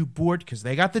proceed to board because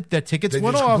they got the tickets They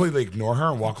went just off. completely ignore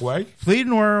her and walk away. Completely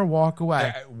ignore her, walk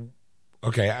away.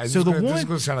 Okay, this is going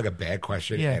to sound like a bad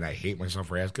question, and I hate myself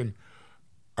for asking.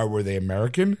 Were they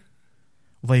American?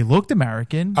 They looked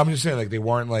American. I'm just saying, like they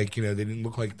weren't they didn't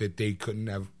look like that. They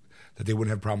wouldn't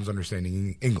have problems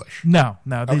understanding English. No.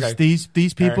 Okay.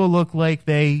 These people look like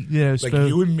they like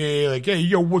you and me, like, hey,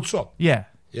 yo, what's up? Yeah.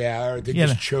 Yeah, or they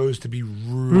just chose to be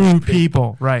rude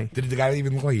people, right? Did the guy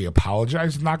even look like he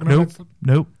apologized? Knocking over that stuff?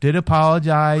 Nope. Did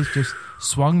apologize. Just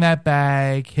swung that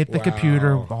bag, hit the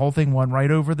computer. The whole thing went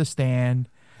right over the stand.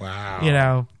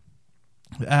 Wow.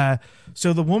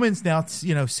 So the woman's now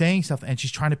saying something, and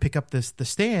she's trying to pick up the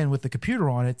stand with the computer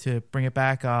on it to bring it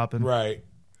back up, and right.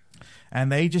 And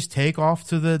they just take off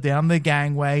down the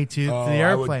gangway to the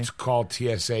airplane. I would call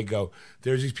TSA. Go.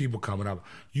 There's these people coming up.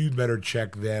 You better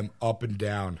check them up and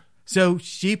down. So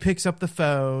she picks up the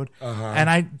phone, and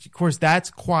of course, that's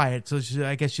quiet. So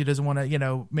I guess she doesn't want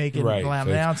to, make a loud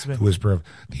announcement. The whisper of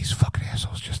these fucking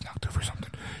assholes just knocked over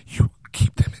something. You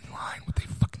keep them in line. What they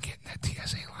fucking get in that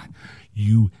TSA line.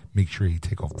 You make sure you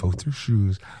take off both their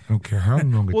shoes. I don't care how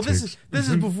long it takes. This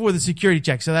is before the security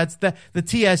check. So that's the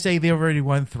TSA they already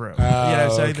went through.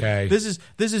 Okay. This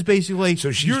is basically.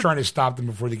 So she's trying to stop them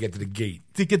before they get to the gate.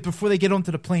 Before they get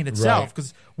onto the plane itself,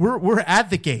 because we're at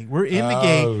the gate. We're in the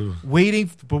gate waiting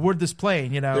to board this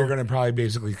plane. They're going to probably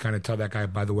basically kind of tell that guy,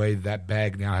 by the way, that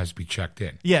bag now has to be checked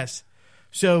in. Yes.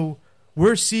 So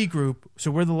we're C group,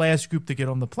 so we're the last group to get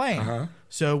on the plane.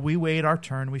 So we wait our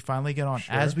turn. We finally get on.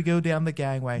 Sure. As we go down the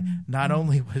gangway, not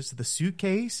only was the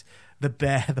suitcase, the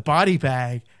body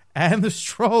bag, and the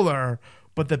stroller,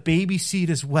 but the baby seat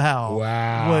as well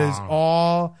was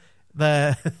all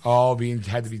had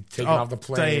to be taken off the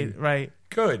plane. Right.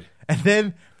 Good. And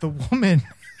then the woman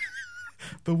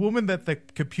that the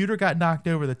computer got knocked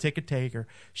over, the ticket taker,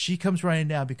 she comes running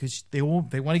down because they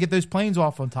want to get those planes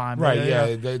off on time.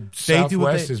 Right, the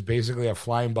Southwest is basically a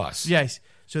flying bus. Yes.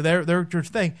 So their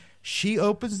thing. She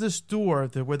opens this door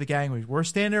where the gangway. We're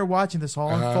standing there watching this all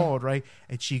unfold, right?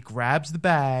 And she grabs the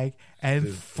bag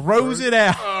and throws it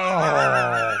out.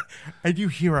 Oh. And you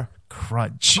hear a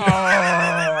crunch.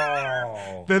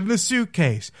 Oh. Then the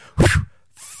suitcase.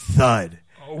 Thud.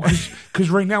 Because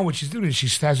right now what she's doing is she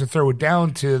has to throw it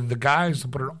down to the guys to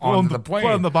put it on the plane.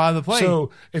 On the bottom of the plane.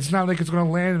 So it's not like it's going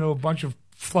to land in a bunch of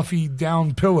fluffy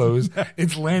down pillows.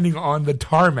 It's landing on the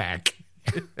tarmac.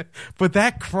 But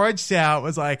that crunch sound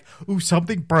was like, ooh,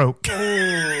 something broke.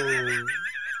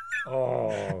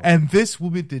 Oh. And this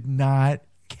woman did not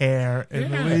care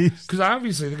in the least. Because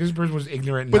obviously this person was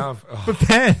ignorant enough. But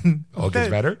then... it gets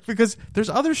better? Because there's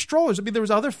other strollers. I mean, there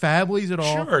was other families at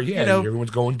all. Sure, yeah.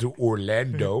 Everyone's going to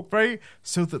Orlando. Right?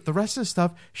 So the rest of the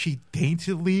stuff, she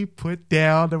daintily put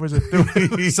down. There was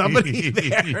somebody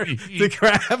there to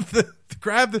grab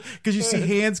the... Because you see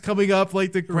hands coming up,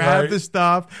 like, to grab the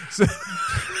stuff.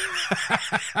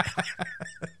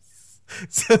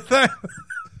 So that...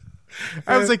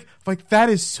 I was like, that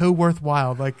is so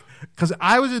worthwhile. Like, because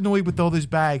I was annoyed with all those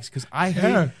bags because I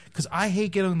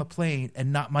hate getting on the plane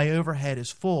and not my overhead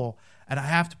is full and I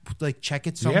have to check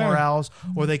it somewhere else,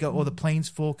 or they go, the plane's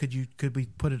full. Could we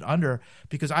put it under?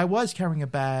 Because I was carrying a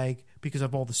bag because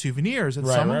of all the souvenirs and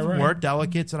some of them were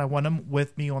delicates and I want them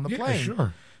with me on the plane.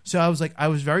 Sure. So I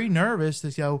was very nervous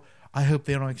to go. I hope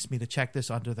they don't expect me to check this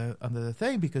under the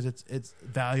thing because it's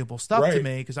valuable stuff to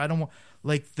me because I don't want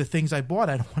the things I bought.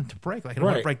 I don't want to break. I don't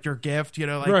want to break your gift.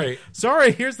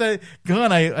 Sorry, here's the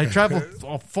gun I traveled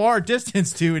a far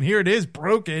distance to, and here it is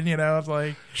broken. I was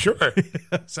like, sure.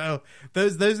 So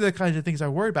those are the kinds of things I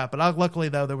worry about. But luckily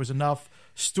though, there was enough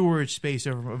storage space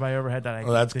over my overhead that I.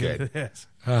 Well, that's good. Yes.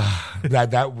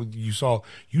 That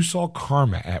you saw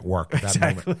karma at work at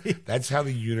that moment. That's how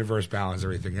the universe balanced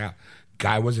everything out.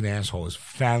 Guy was an asshole. His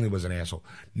family was an asshole.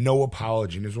 No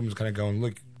apology. And this woman's kind of going,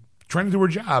 look, trying to do her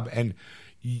job. And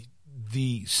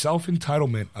the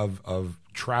self-entitlement of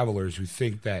travelers who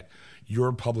think that you're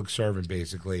a public servant,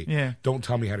 basically. Yeah. Don't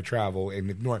tell me how to travel and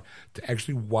ignore it. To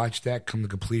actually watch that come to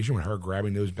completion with her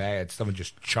grabbing those bags stuff and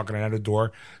just chucking it out the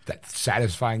door, that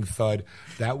satisfying thud,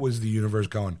 that was the universe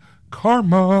going,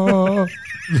 karma.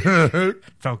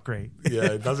 Felt great.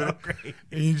 Yeah, it doesn't. Great.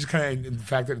 And you just kind of, the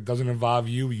fact that it doesn't involve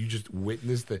you, you just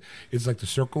witness the. It's like the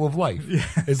circle of life.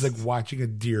 Yes. It's like watching a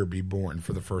deer be born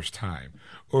for the first time,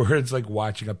 or it's like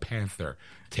watching a panther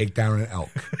take down an elk.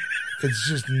 It's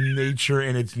just nature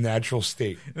in its natural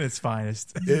state. Its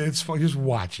finest. It's fun just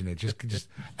watching it, just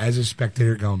as a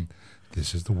spectator, going,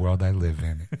 "This is the world I live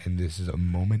in, and this is a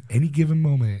moment, any given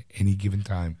moment, at any given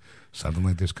time, something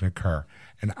like this can occur."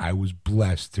 And I was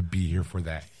blessed to be here for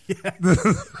that.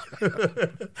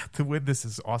 To witness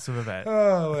this awesome event.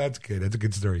 Oh, that's good. That's a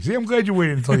good story. See, I'm glad you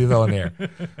waited until you fell in there.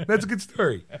 That's a good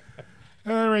story.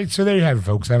 All right, so there you have it,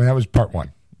 folks. I mean, that was part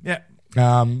one. Yeah.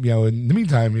 In the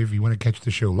meantime, if you want to catch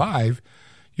the show live,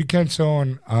 you can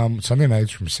so on Sunday nights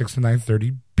from 6 to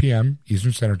 9:30 p.m.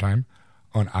 Eastern Standard Time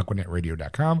on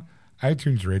AquanetRadio.com,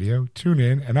 iTunes Radio,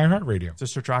 TuneIn, and iHeartRadio.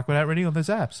 Just search Aquanet Radio on those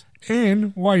apps.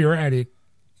 And while you're at it,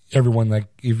 everyone, like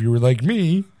if you were like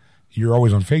me, you're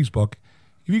always on Facebook.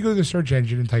 If you go to the search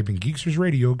engine and type in Geeksters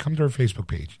Radio, come to our Facebook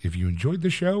page. If you enjoyed the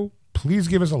show, please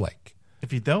give us a like.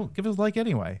 If you don't, give us a like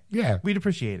anyway. Yeah. We'd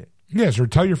appreciate it. Yes, or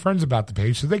tell your friends about the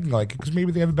page so they can like it because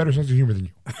maybe they have a better sense of humor than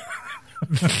you.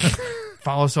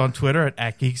 Follow us on Twitter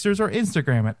at Geeksters or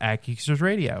Instagram at Geeksters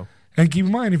Radio. And keep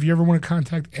in mind, if you ever want to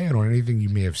contact Ed on anything you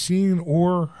may have seen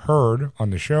or heard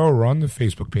on the show or on the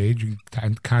Facebook page, you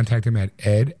can contact him at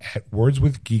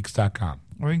ed@wordswithgeeks.com.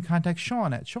 Or you can contact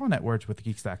Sean at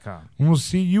wordswithgeeks.com. And we'll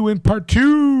see you in part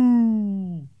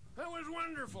 2. That was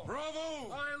wonderful.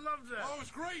 Bravo! I loved that. Oh, it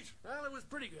was great. Well, it was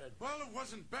pretty good. Well, it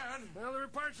wasn't bad. Well, there were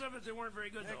parts of it that weren't very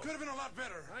good, It though. could have been a lot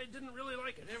better. I didn't really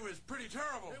like it. It was pretty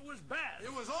terrible. It was bad.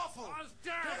 It was awful. It was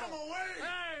terrible. Get him away!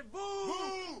 Hey, boo!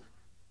 Boo!